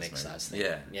certainly was an business move. excise thing.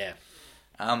 Yeah.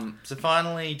 Yeah. So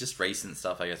finally, just recent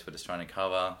stuff. I guess we're just trying to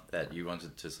cover that you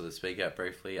wanted to sort of speak out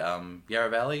briefly. Yarra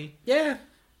Valley. Yeah.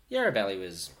 Yarra Valley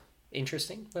was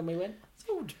interesting when we went. It's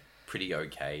all pretty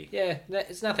okay. Yeah,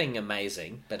 it's nothing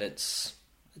amazing, but it's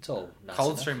all nice.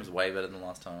 Coldstream was way better than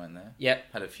last time I went there. Yep.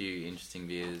 Had a few interesting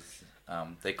beers.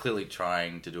 They're clearly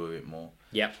trying to do a bit more.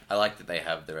 Yep. I like that they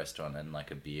have the restaurant and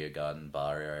like a beer garden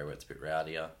bar area where it's a bit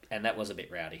rowdier. And that was a bit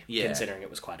rowdy, Yeah. considering it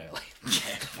was quite early.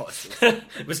 Yeah, it was.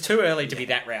 It was too early to be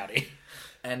that rowdy.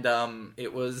 And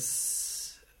it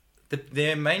was...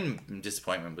 Their main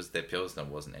disappointment was their Pilsner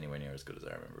wasn't anywhere near as good as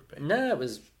I remember it being. No, it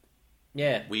was...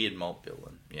 Yeah. Weird malt bill,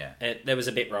 and yeah. There was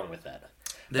a bit wrong with that.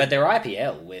 But their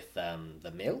IPL with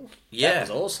the Mill, that was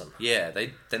awesome. Yeah,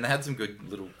 they had some good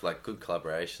good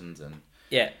collaborations and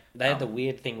yeah, they had the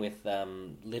weird thing with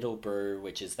Little Brew,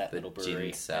 which is that little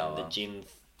brewery, gin sour. and the gin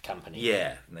company.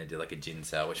 Yeah, and they did like a gin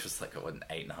sour, which was like an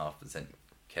 8.5%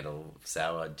 kettle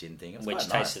sour gin thing, Which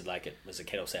tasted like it was a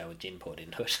kettle sour with gin poured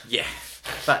into it. Yeah,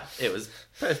 but it was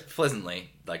pleasantly,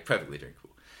 perfectly drinkable.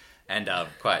 And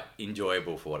quite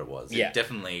enjoyable for what it was. Yeah. It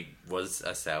definitely was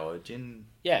a sour gin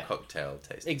cocktail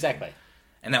taste. Exactly.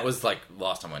 And that was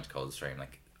last time I went to Coldstream,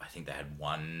 I think they had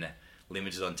one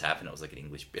limited on tap and it was like an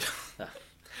English bitter.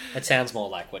 It sounds more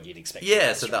like what you'd expect.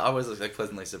 Yeah, so I was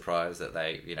pleasantly surprised that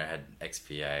they, had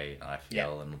XPA and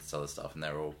IPL and all this other stuff and they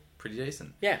were all pretty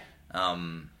decent. Yeah.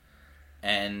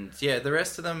 And yeah, the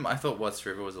rest of them, I thought Watts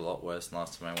River was a lot worse than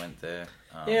last time I went there.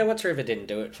 Watts River didn't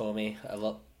do it for me a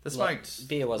lot. The smoked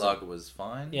beer lager was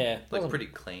fine. Yeah. Pretty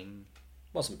clean.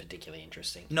 Wasn't particularly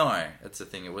interesting. No, that's the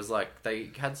thing. It was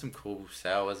they had some cool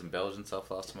sours and Belgian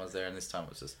stuff last time I was there, and this time it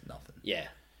was just nothing. Yeah.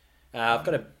 I've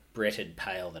got a Bretted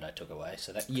Pale that I took away,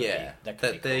 so that could be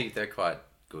cool. They're quite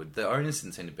good. The owners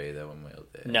didn't seem to be there when we were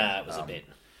there. No, it was a bit.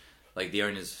 The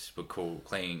owners were cool,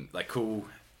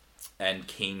 and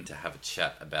keen to have a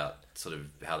chat about sort of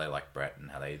how they like Brett and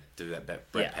how they do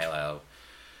that Brett Pale Ale.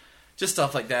 Just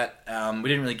stuff like that. We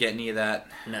didn't really get any of that.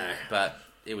 No. But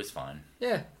it was fine.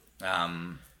 Yeah.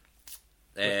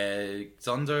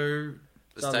 Zonzo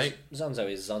Estate.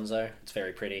 Zonzo is Zonzo. It's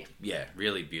very pretty. Yeah,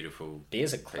 really beautiful.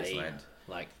 Beers are clean.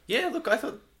 Yeah, look, I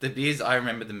thought the beers, I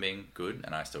remember them being good,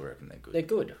 and I still reckon they're good. They're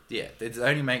good. Yeah, they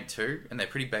only make two, and they're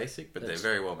pretty basic, but they're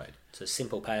very well made. It's a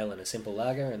simple pale and a simple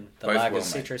lager, and the Both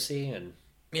lager's well made. citrusy, and...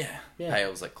 Yeah,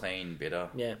 pale's clean, bitter.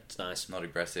 Yeah, it's nice. Not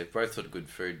aggressive. Both sort of good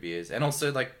food beers. And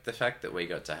also, the fact that we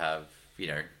got to have,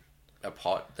 a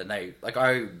pot that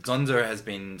Zonzo has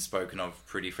been spoken of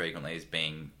pretty frequently as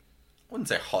being, I wouldn't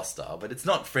say hostile, but it's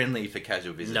not friendly for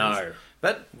casual visitors. No.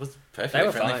 But it was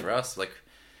perfectly friendly fine. for us.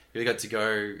 We got to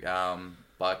go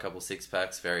buy a couple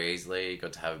 6-packs very easily,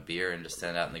 got to have a beer and just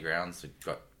stand out in the grounds.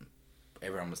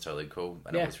 Everyone was totally cool,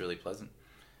 and it was really pleasant.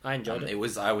 I enjoyed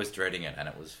it. I was dreading it, and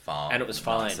it was far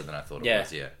nicer than I thought it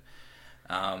was. Yeah.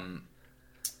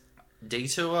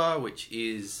 Detour, which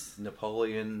is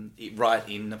Napoleon, right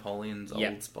in Napoleon's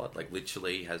old spot,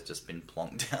 literally has just been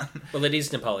plonked down. Well, it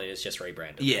is Napoleon. It's just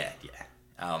rebranded. Yeah.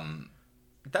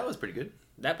 That was pretty good.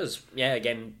 That was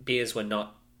again, beers were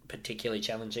not particularly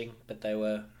challenging, but they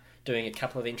were doing a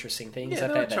couple of interesting things. Yeah,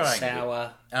 they had that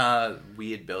sour,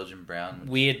 weird Belgian brown,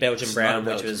 which was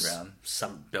brown.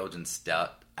 some Belgian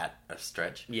stout at a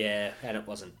stretch. Yeah, and it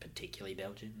wasn't particularly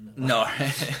Belgian. No,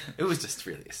 it was just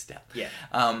really a stout. Yeah.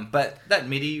 But that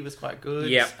MIDI was quite good.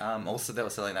 Yeah. Also, they were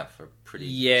selling that for pretty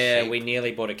cheap. cheap. We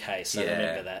nearly bought a case. I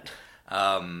remember that.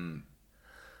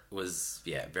 Was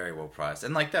very well priced,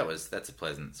 and that's a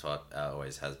pleasant spot.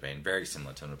 Always has been very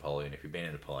similar to Napoleon. If you've been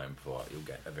in Napoleon before, you'll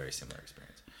get a very similar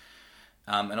experience.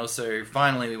 And also,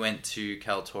 finally, we went to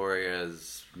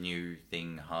Kaltoria's new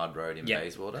thing, Hard Road in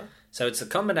Bayswater. So it's a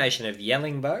combination of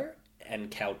Yellingbo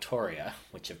and Kaltoria,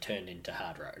 which have turned into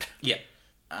Hard Road. Yeah.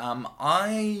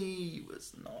 I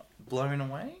was not blown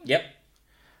away. Yep.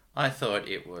 I thought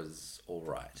it was all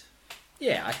right.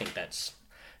 Yeah, I think that's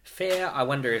fair. I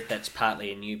wonder if that's partly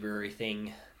a new brewery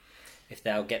thing, if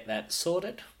they'll get that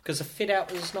sorted. Because the fit out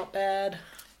was not bad.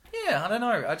 Yeah, I don't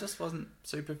know. I just wasn't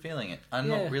super feeling it. I'm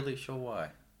not really sure why.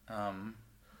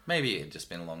 Maybe it had just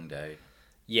been a long day.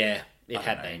 Yeah, it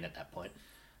had been at that point.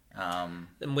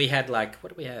 And we had what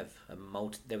did we have?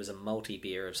 There was a multi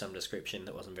beer of some description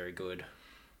that wasn't very good.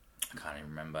 I can't even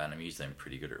remember, and I'm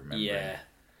pretty good at remembering. Yeah,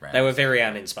 rounds. They were very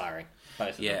uninspiring, both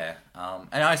of them. Yeah,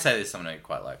 and I say this, someone who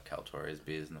quite like Kaltoria's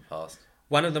beers in the past.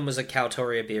 One of them was a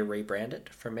Kaltoria beer rebranded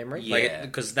from memory. Yeah.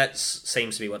 Because that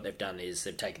seems to be what they've done, is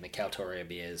they've taken the Kaltoria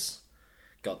beers,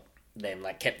 got them,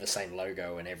 kept the same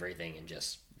logo and everything, and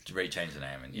just... Rechange the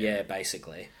name. And yeah,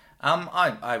 basically.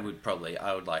 I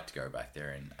would like to go back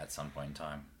there at some point in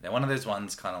time. They're one of those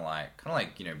ones kind of like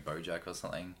Bojack or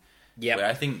something. Yeah. Where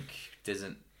I think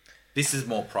this is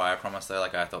more prior promise though.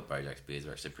 I thought Bojack's beers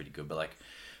were actually pretty good, but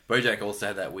Bojack also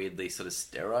had that weirdly sort of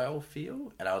sterile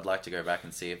feel, and I would like to go back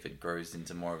and see if it grows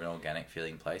into more of an organic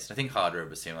feeling place. And I think Hard Road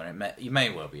was similar. It may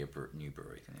well be a new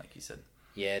brewery thing, like you said.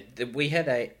 Yeah, we had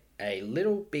a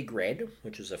Little Big Red,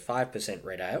 which was a 5%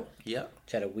 red ale. Yeah.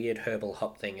 Which had a weird herbal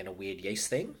hop thing and a weird yeast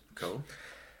thing. Cool.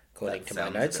 According to my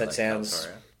sounds a notes, bit that like sounds...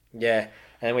 Calvario. Yeah, and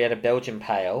then we had a Belgian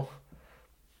Pale,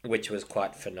 which was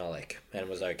quite phenolic and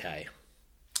was okay.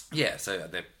 Yeah, so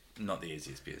they're not the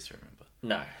easiest beers to remember.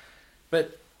 No.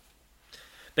 But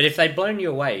if they'd blown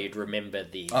you away, you'd remember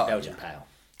the Belgian Pale.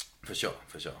 For sure.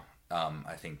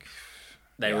 I think...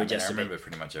 They were just I remember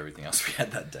pretty much everything else we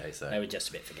had that day, so... They were just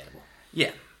a bit forgettable.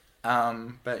 Yeah.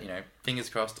 But, fingers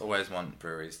crossed, always want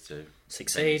breweries to...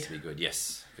 Succeed. To be good,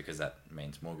 yes, because that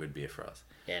means more good beer for us.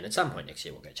 Yeah, and at some point next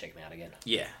year we'll go check them out again.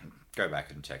 Yeah, go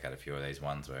back and check out a few of these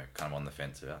ones we're kind of on the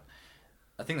fence about.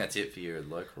 I think that's it for your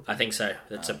local thing. I think so.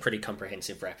 That's a pretty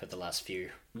comprehensive wrap of the last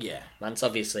few months.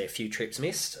 Obviously, a few trips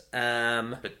missed.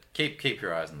 But keep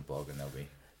your eyes on the blog and they'll be...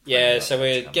 Yeah, so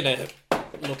we're going to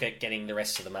look at getting the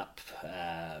rest of them up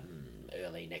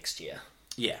early next year.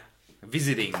 Yeah.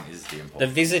 Visiting is the important. The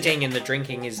visiting and the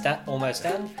drinking is almost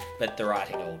done, but the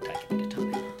writing will take a bit of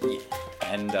time. Yeah.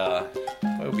 And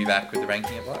we'll be back with the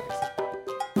ranking of lagers.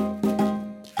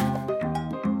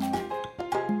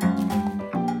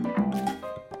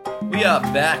 We are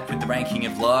back with the ranking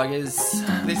of lagers.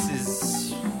 This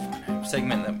is a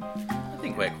segment that I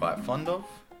think we're quite fond of.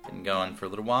 Been going for a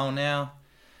little while now.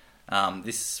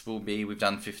 This will be, we've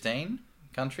done 15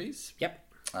 countries. Yep.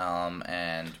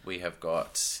 And we have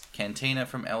got Cantina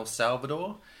from El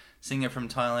Salvador, Singer from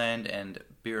Thailand, and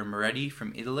Birra Moretti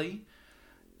from Italy.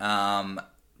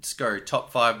 Let's go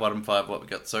top 5, bottom 5, what we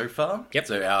got so far. Yep.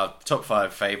 So our top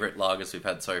 5 favourite lagers we've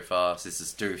had so far. So this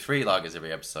is do 3 lagers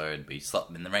every episode. We slot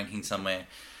them in the ranking somewhere.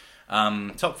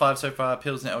 Top 5 so far: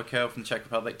 Pilsner Urquell from the Czech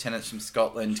Republic, Tennent's from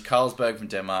Scotland, Carlsberg from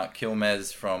Denmark,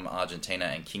 Quilmes from Argentina,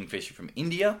 and Kingfisher from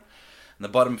India. And the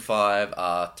bottom 5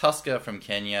 are Tusker from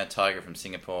Kenya, Tiger from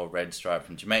Singapore, Red Stripe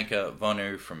from Jamaica,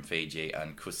 Vonu from Fiji,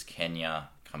 and Cusqueña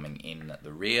coming in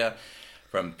the rear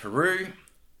from Peru.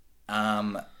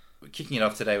 We're kicking it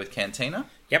off today with Cantina.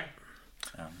 Yep.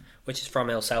 Which is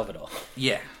from El Salvador.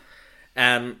 Yeah.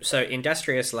 So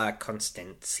Industrias La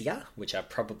Constancia, which I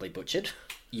probably butchered.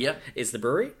 Yep. Is the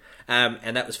brewery.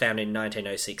 And that was founded in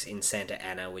 1906 in Santa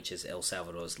Ana, which is El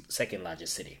Salvador's second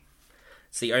largest city.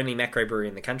 It's the only macro brewery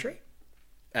in the country.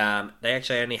 They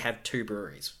actually only have 2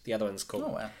 breweries. The other one's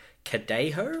called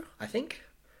Cadejo, I think,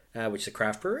 which is a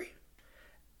craft brewery.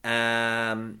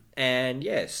 And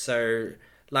yeah, so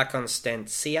La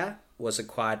Constancia was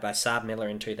acquired by Saab Miller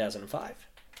in 2005.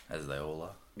 As they all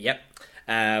are. Yep.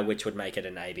 Which would make it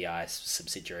an ABI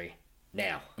subsidiary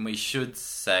now. And we should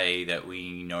say that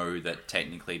we know that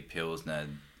technically Pilsner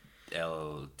de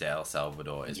El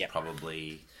Salvador is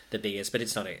probably the biggest, but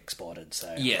it's not exported,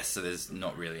 so... Yes, so there's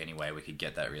not really any way we could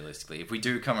get that realistically. If we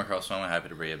do come across one, we're happy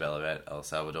to re-evaluate El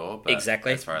Salvador, but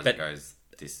exactly. As far as it goes,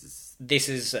 This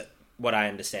is what I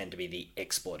understand to be the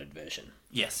exported version.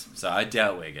 Yes, so I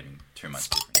doubt we're getting too much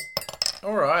different.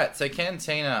 Alright, so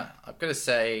Cantina, I've got to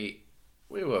say,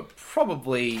 we were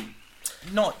probably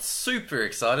not super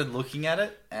excited looking at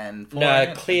it. And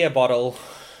clear bottle.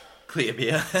 Clear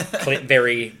beer.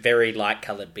 Very, very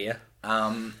light-coloured beer.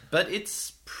 But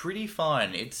it's pretty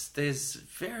fine. There's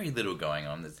very little going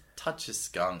on. There's a touch of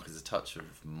skunk, there's a touch of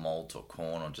malt or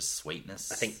corn or just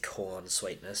sweetness. I think corn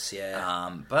sweetness,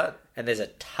 yeah. And there's a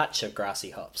touch of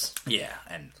grassy hops. Yeah,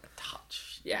 and a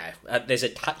touch. Yeah, there's a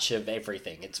touch of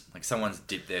everything. It's like someone's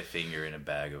dipped their finger in a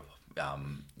bag of,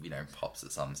 hops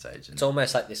at some stage. And... It's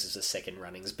almost like this is a second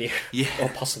runnings beer. Yeah. Or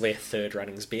possibly a third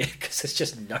runnings beer, because there's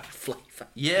just no flavour.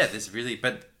 Yeah, there's really...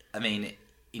 But, I mean,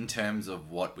 in terms of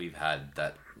what we've had,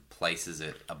 that places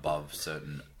it above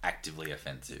certain actively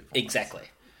offensive ones. Exactly.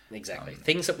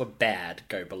 Things that were bad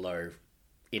go below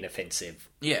inoffensive,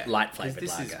 light flavoured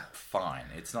lager. This is fine.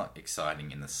 It's not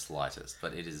exciting in the slightest,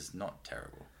 but it is not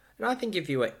terrible. And I think if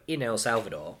you were in El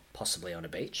Salvador, possibly on a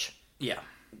beach,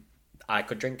 I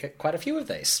could drink quite a few of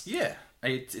these. Yeah.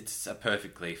 It's a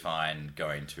perfectly fine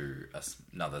going to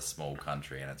another small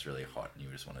country and it's really hot and you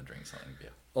just want to drink something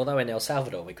beer. Although in El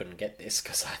Salvador we couldn't get this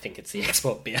because I think it's the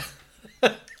export beer.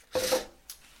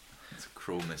 It's a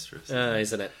cruel mistress.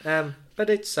 Isn't it? But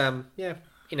it's,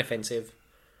 inoffensive.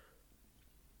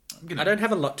 I don't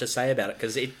have a lot to say about it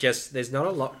because there's not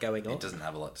a lot going on. It doesn't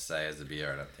have a lot to say as a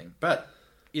beer, I don't think. But,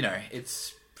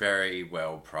 it's very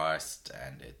well priced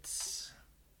and it's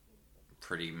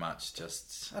pretty much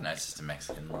just, I don't know, it's just a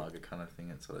Mexican lager kind of thing.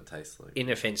 That's what it tastes like.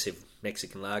 Inoffensive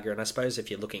Mexican lager. And I suppose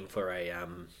if you're looking for a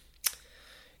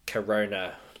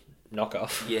Corona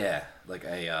knockoff. Yeah, like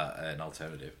an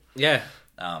alternative. Yeah.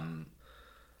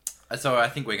 So I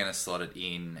think we're going to slot it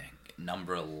in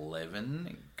number 11.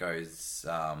 It goes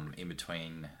in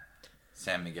between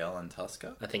San Miguel and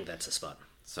Tusker. I think that's a spot.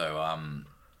 So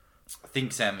I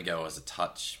think San Miguel was a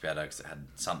touch better because it had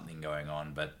something going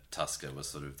on, but Tusker was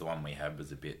sort of the one we had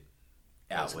was a bit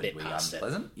outwardly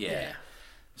unpleasant. Yeah.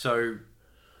 So,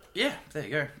 yeah, there you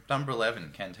go. Number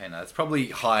 11, Cantina. That's probably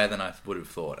higher than I would have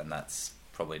thought, and that's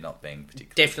probably not being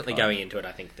particularly Definitely going into it,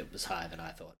 I think that was higher than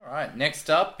I thought. All right, next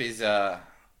up is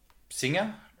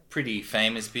Singer. Pretty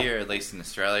famous beer, at least in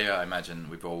Australia. I imagine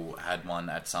we've all had one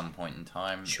at some point in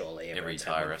time. Surely every everyone's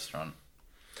Thai had one. restaurant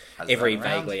has Every that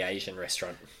around. vaguely Asian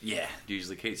restaurant. Yeah,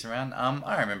 usually keeps around.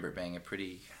 I remember it being a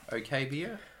pretty okay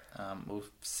beer. We'll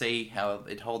see how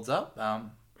it holds up.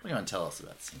 What do you want to tell us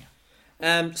about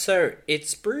Singer? So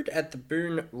it's brewed at the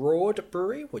Boon Road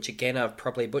Brewery, which again I've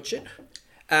probably butchered,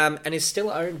 and is still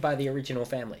owned by the original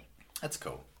family. That's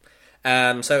cool.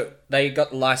 So they got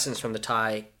the license from the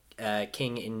Thai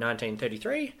king in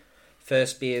 1933.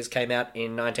 First beers came out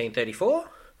in 1934,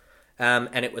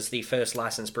 and it was the first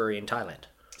licensed brewery in Thailand.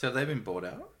 So have they been bought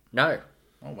out? No,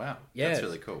 Oh, wow. Yeah. That's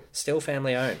really cool. still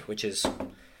family owned, which is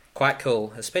quite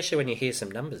cool, especially when you hear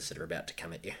some numbers that are about to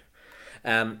come at you.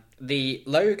 The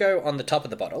logo on the top of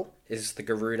the bottle is the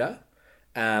Garuda,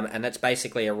 and that's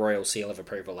basically a royal seal of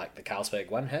approval like the Carlsberg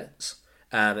one has.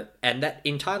 And that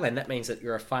in Thailand, that means that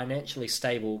you're a financially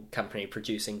stable company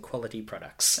producing quality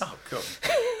products. Oh, cool.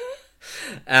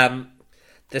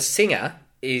 The Singer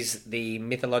is the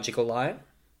mythological lion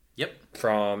Yep.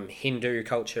 from Hindu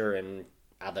culture and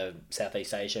other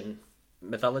Southeast Asian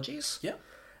mythologies. Yep.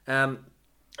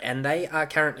 And they are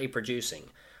currently producing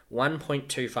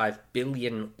 1.25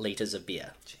 billion litres of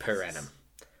beer per annum,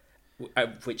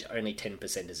 of which only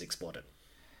 10% is exported.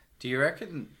 Do you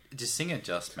reckon, does Singer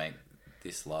just make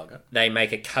this lager? They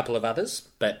make a couple of others,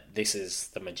 but this is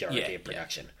the majority Yeah, of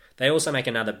production. They also make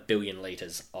another billion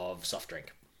litres of soft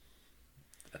drink.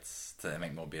 They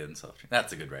make more beer than soft drink.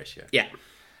 That's a good ratio. Yeah.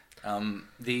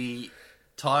 The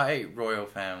Thai royal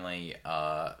family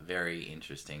are very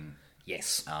interesting.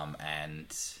 Yes. And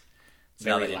it's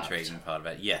Very another loved. intriguing part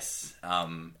about it. Yes.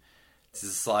 This is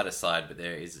a slight aside, but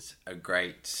there is a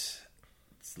great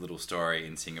little story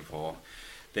in Singapore.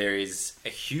 There is a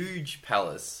huge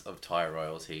palace of Thai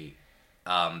royalty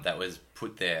that was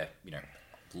put there,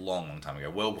 long time ago,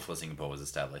 well before Singapore was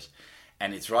established.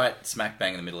 And it's right smack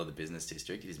bang in the middle of the business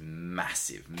district. It is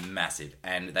massive, massive.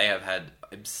 And they have had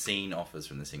obscene offers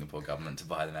from the Singapore government to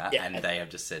buy them out. Yeah. And they have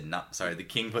just said, no, sorry, the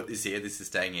king put this here, this is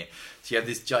staying here. So you have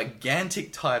this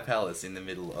gigantic Thai palace in the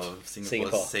middle of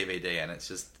Singapore's CBD. And it's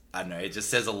just, I don't know, it just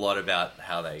says a lot about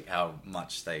how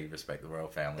much they respect the royal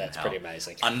family. That's and how pretty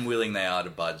amazing. unwilling they are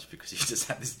to budge because you just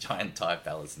have this giant Thai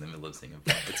palace in the middle of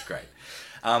Singapore. It's great.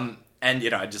 And,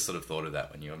 I just sort of thought of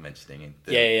that when you were mentioning it.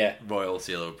 The royal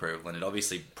seal of approval. And it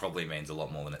obviously probably means a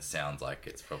lot more than it sounds like.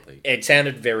 It's probably... It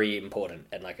sounded very important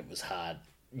and like it was hard,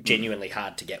 genuinely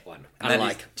hard to get one. And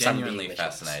Unlike that is some of the genuinely English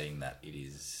fascinating that it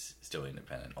is still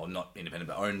independent. Or not independent,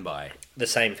 but owned by... ones. The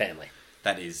same family.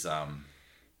 That is...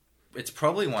 it's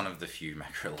probably one of the few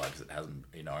macro lugs that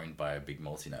hasn't been owned by a big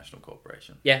multinational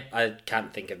corporation. Yeah, I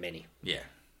can't think of many. Yeah.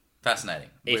 Fascinating.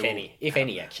 If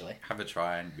any, actually. Have a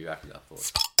try and be back with our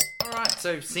thoughts. Alright,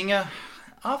 so Singer,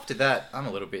 after that, I'm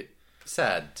a little bit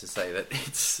sad to say that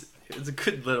it's a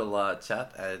good little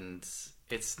chat, and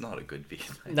it's not a good beer.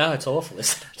 No, it's awful,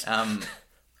 isn't it?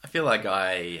 I feel like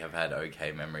I have had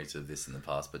okay memories of this in the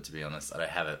past, but to be honest, I don't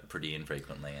have it pretty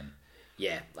infrequently, and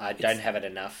Yeah, I don't have it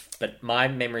enough, but my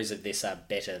memories of this are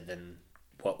better than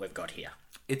what we've got here.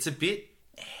 it's a bit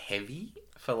heavy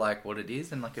for like what it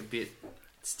is, and like a bit...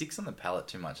 It sticks on the palate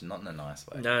too much, and not in a nice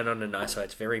way. No, not in a nice way.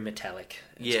 It's very metallic.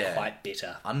 It's quite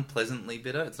bitter. Unpleasantly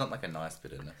bitter. It's not like a nice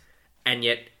bitterness. And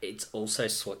yet, it's also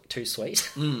too sweet.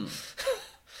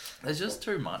 There's just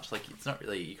too much. Like, it's not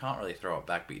really... You can't really throw it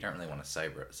back, but you don't really want to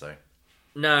savour it, so...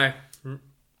 No.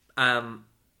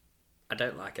 I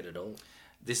don't like it at all.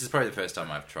 This is probably the first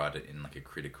time I've tried it in, like, a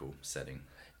critical setting.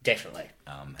 Definitely.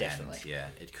 And, yeah,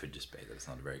 it could just be that it's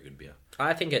not a very good beer.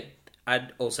 I think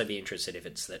I'd also be interested if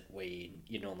it's that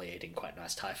you're normally eating quite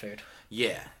nice Thai food.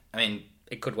 Yeah. I mean...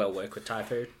 It could well work with Thai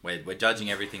food. We're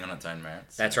judging everything on its own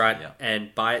merits. That's right. Yeah.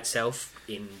 And by itself,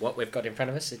 in what we've got in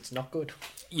front of us, it's not good.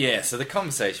 Yeah, so the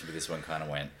conversation with this one kind of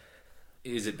went,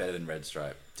 is it better than Red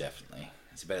Stripe? Definitely.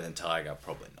 Is it better than Tiger?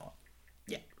 Probably not.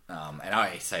 Yeah. And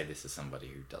I say this as somebody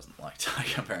who doesn't like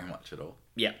Tiger very much at all.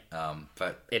 Yeah.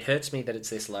 But It hurts me that it's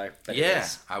this low. But yeah, it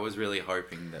is. I was really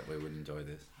hoping that we would enjoy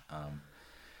this.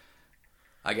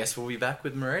 I guess we'll be back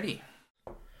with Moretti.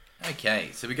 Okay,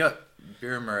 so we got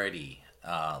Birra Moretti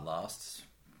last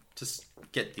just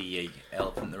get the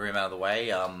elephant in the room out of the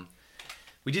way.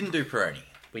 We didn't do Peroni.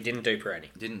 We didn't do Peroni.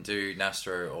 Didn't do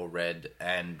Nastro or Red,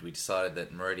 and we decided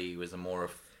that Moretti was a more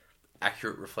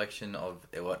accurate reflection of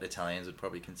what Italians would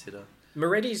probably consider.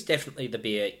 Moretti's definitely the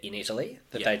beer in Italy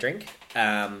that they drink.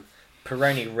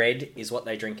 Peroni Red is what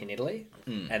they drink in Italy,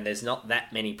 and there's not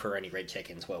that many Peroni Red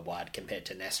check-ins worldwide compared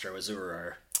to Nastro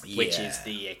Azzurro, which is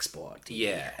the export.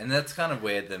 Yeah, and that's kind of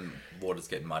where the waters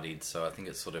get muddied, so I think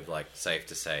it's sort of like safe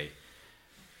to say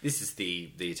this is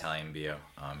the Italian beer.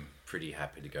 I'm pretty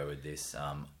happy to go with this.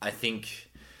 I think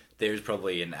there's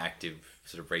probably an active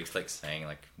sort of reflex saying,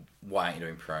 like, why aren't you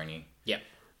doing Peroni? Yep.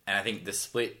 And I think the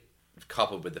split,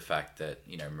 coupled with the fact that,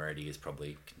 Moretti is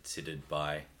probably considered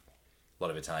by a lot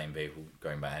of Italian people,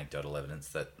 going by anecdotal evidence,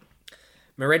 that...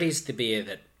 Moretti's the beer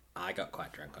that I got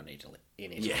quite drunk on in Italy.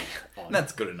 Yeah,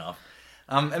 that's good enough.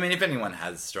 I mean, if anyone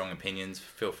has strong opinions,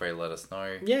 feel free to let us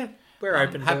know. Yeah, we're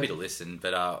open. Happy to listen,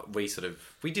 but we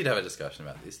did have a discussion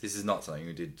about this. This is not something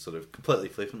we did sort of completely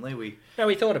flippantly. We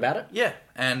thought about it. Yeah,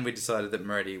 and we decided that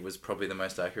Moretti was probably the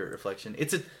most accurate reflection.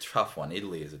 It's a tough one.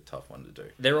 Italy is a tough one to do.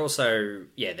 They're also,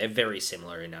 they're very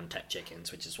similar in untapped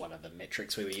check-ins, which is one of the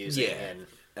metrics we were using. Yeah,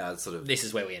 and sort of. This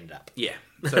is where we ended up. Yeah,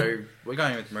 so we're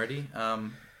going with Moretti.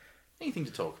 Anything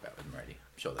to talk about with Moretti?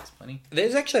 I'm sure there's plenty.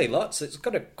 There's actually lots. It's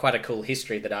got quite a cool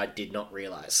history that I did not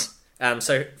realise.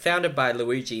 So, founded by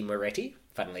Luigi Moretti,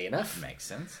 funnily enough. Makes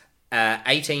sense.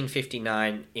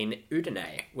 1859 in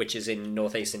Udine, which is in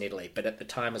northeastern Italy, but at the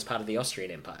time was part of the Austrian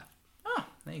Empire. Oh,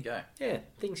 there you go. Yeah,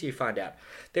 things you find out.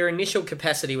 Their initial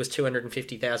capacity was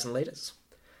 250,000 litres.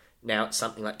 Now it's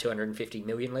something like 250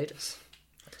 million litres.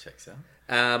 That checks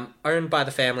out. Owned by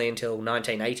the family until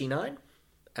 1989.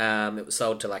 It was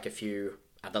sold to like a few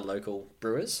other local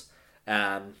brewers.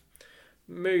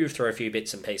 Moved through a few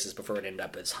bits and pieces before it ended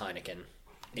up as Heineken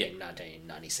in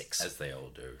 1996. As they all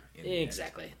do.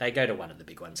 Exactly. They go to one of the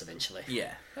big ones eventually.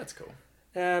 Yeah, that's cool.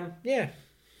 Yeah.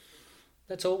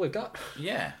 That's all we've got.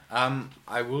 Yeah.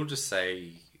 I will just say,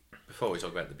 before we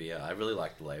talk about the beer, I really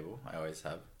like the label. I always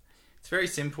have. It's very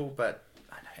simple, but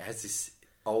I don't know, it has this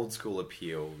old school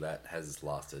appeal that has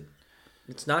lasted.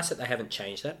 It's nice that they haven't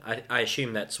changed that. I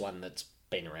assume that's one that's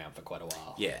been around for quite a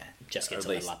while. Yeah. Just gets a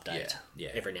little update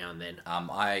every now and then.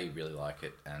 I really like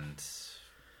it, and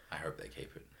I hope they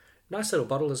keep it. Nice little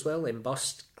bottle as well,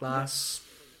 embossed glass.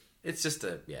 It's just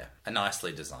a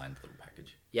nicely designed little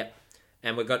package. Yep.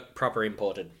 And we've got proper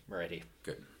imported Moretti.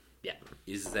 Good. Yeah.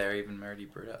 Is there even Moretti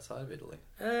brewed outside of Italy?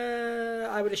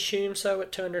 I would assume so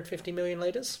at 250 million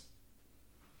litres.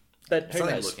 But who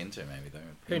Something knows? to look into, maybe, though.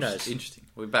 Who knows? Interesting.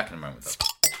 We'll be back in a moment,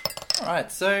 though.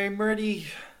 Alright, so Moretti,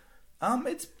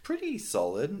 it's pretty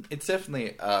solid. It's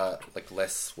definitely,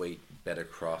 less sweet, better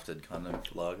crafted kind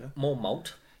of lager. More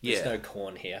malt. There's Yeah. no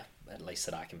corn here, at least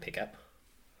that I can pick up.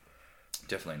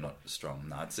 Definitely not strong.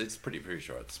 No, it's pretty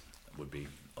sure it would be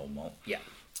all malt. Yeah.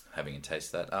 Having a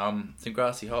taste of that. Some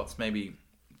grassy hops, maybe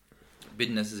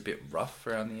bitterness is a bit rough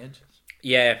around the edges.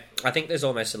 Yeah, I think there's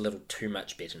almost a little too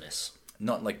much bitterness.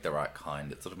 Not like the right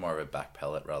kind. It's sort of more of a back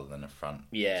palate rather than a front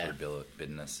sort of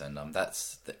bitterness. And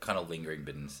that's that kind of lingering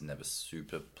bitterness is never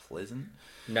super pleasant.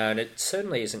 No, and it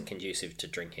certainly isn't conducive to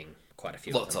drinking quite a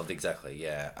few Lots of them. exactly,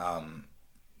 yeah.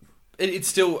 It's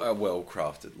still a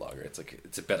well-crafted lager.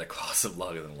 It's a better class of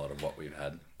lager than a lot of what we've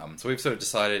had. So we've sort of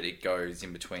decided it goes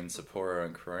in between Sapporo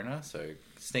and Corona, so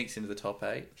sneaks into the top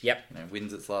 8. Yep.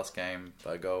 Wins its last game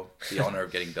by a goal. The honour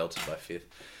of getting belted by 5th.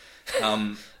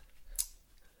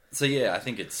 So yeah, I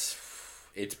think it's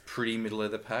pretty middle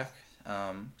of the pack,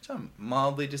 which I'm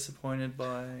mildly disappointed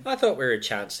by. I thought we were a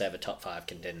chance to have a top 5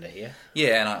 contender here.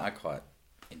 Yeah, and I quite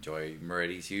enjoy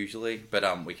Moretti's usually,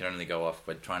 but we can only go off.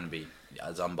 We're trying to be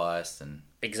as unbiased and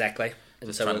exactly, and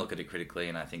just so try and look at it critically,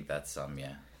 and I think that's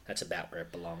that's about where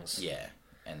it belongs. Yeah,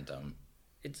 and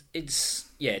it's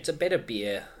a better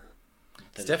beer.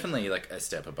 It's definitely like a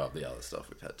step above the other stuff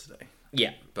we've had today.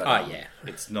 Yeah, but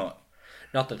it's not.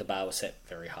 Not that the bar was set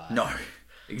very high. No,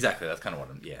 exactly. That's kind of what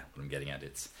I'm getting at.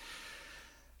 It's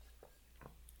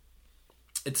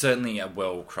certainly a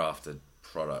well-crafted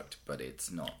product, but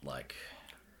it's not like...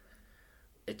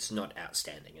 It's not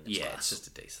outstanding in its class. It's just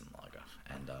a decent lager,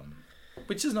 and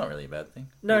which is not really a bad thing.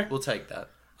 No. We'll take that.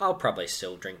 I'll probably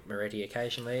still drink Moretti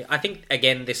occasionally. I think,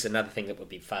 again, this is another thing that would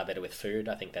be far better with food.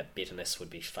 I think that bitterness would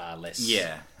be far less...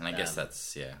 Yeah, and I guess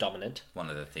that's dominant. One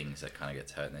of the things that kind of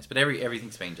gets hurt in this. But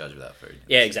everything's being judged without food.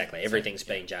 Yeah, exactly. Everything's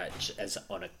being judged as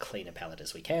on a cleaner palate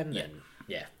as we can. Yeah. And,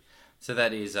 yeah. So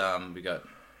that is, we got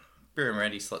Birra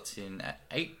Moretti slots in at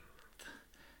 8th,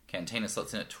 Cantina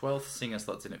slots in at 12th, Singer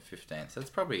slots in at 15th. So it's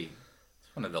probably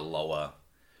one of the lower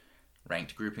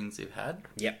ranked groupings they've had.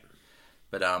 Yep.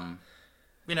 But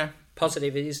you know,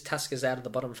 Positive is Tuska's out of the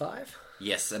bottom 5.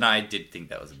 yes, and I did think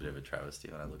that was a bit of a travesty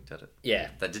when I looked at it. Yeah.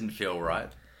 That didn't feel right.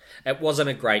 It wasn't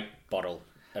a great bottle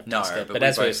of No, Tuska, but but we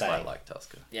as we were both saying, quite like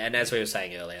Tusker. yeah, and as we were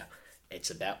saying earlier, it's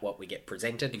about what we get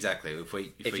presented. Exactly. If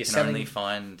we If can you're selling- only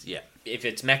find, yeah, If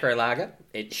it's macro lager,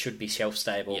 it should be shelf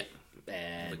stable. Yeah.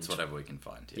 And it's whatever we can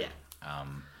find. yeah.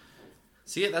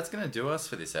 So yeah, that's going to do us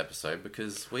for this episode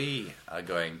because we are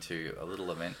going to a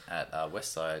little event at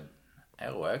Westside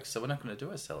Ale Works, so we're not going to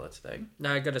do a cellar today.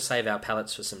 No, got to save our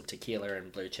palates for some tequila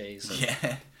and blue cheese. And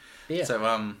Yeah. beer.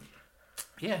 So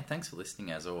yeah, thanks for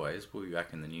listening as always. We'll be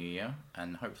back in the new year,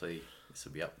 and hopefully this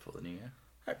will be up for the new year.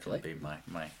 Hopefully. It'll be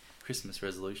my Christmas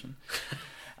resolution.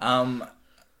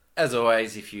 As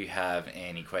always, if you have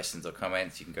any questions or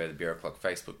comments, you can go to the Beer O'Clock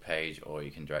Facebook page, or you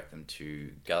can direct them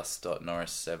to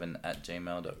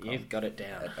gus.norris7@gmail.com. You've got it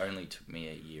down. It only took me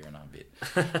a year and a bit.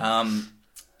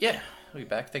 Yeah, we'll be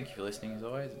back. Thank you for listening as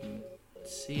always, and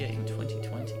see you in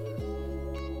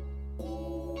 2020.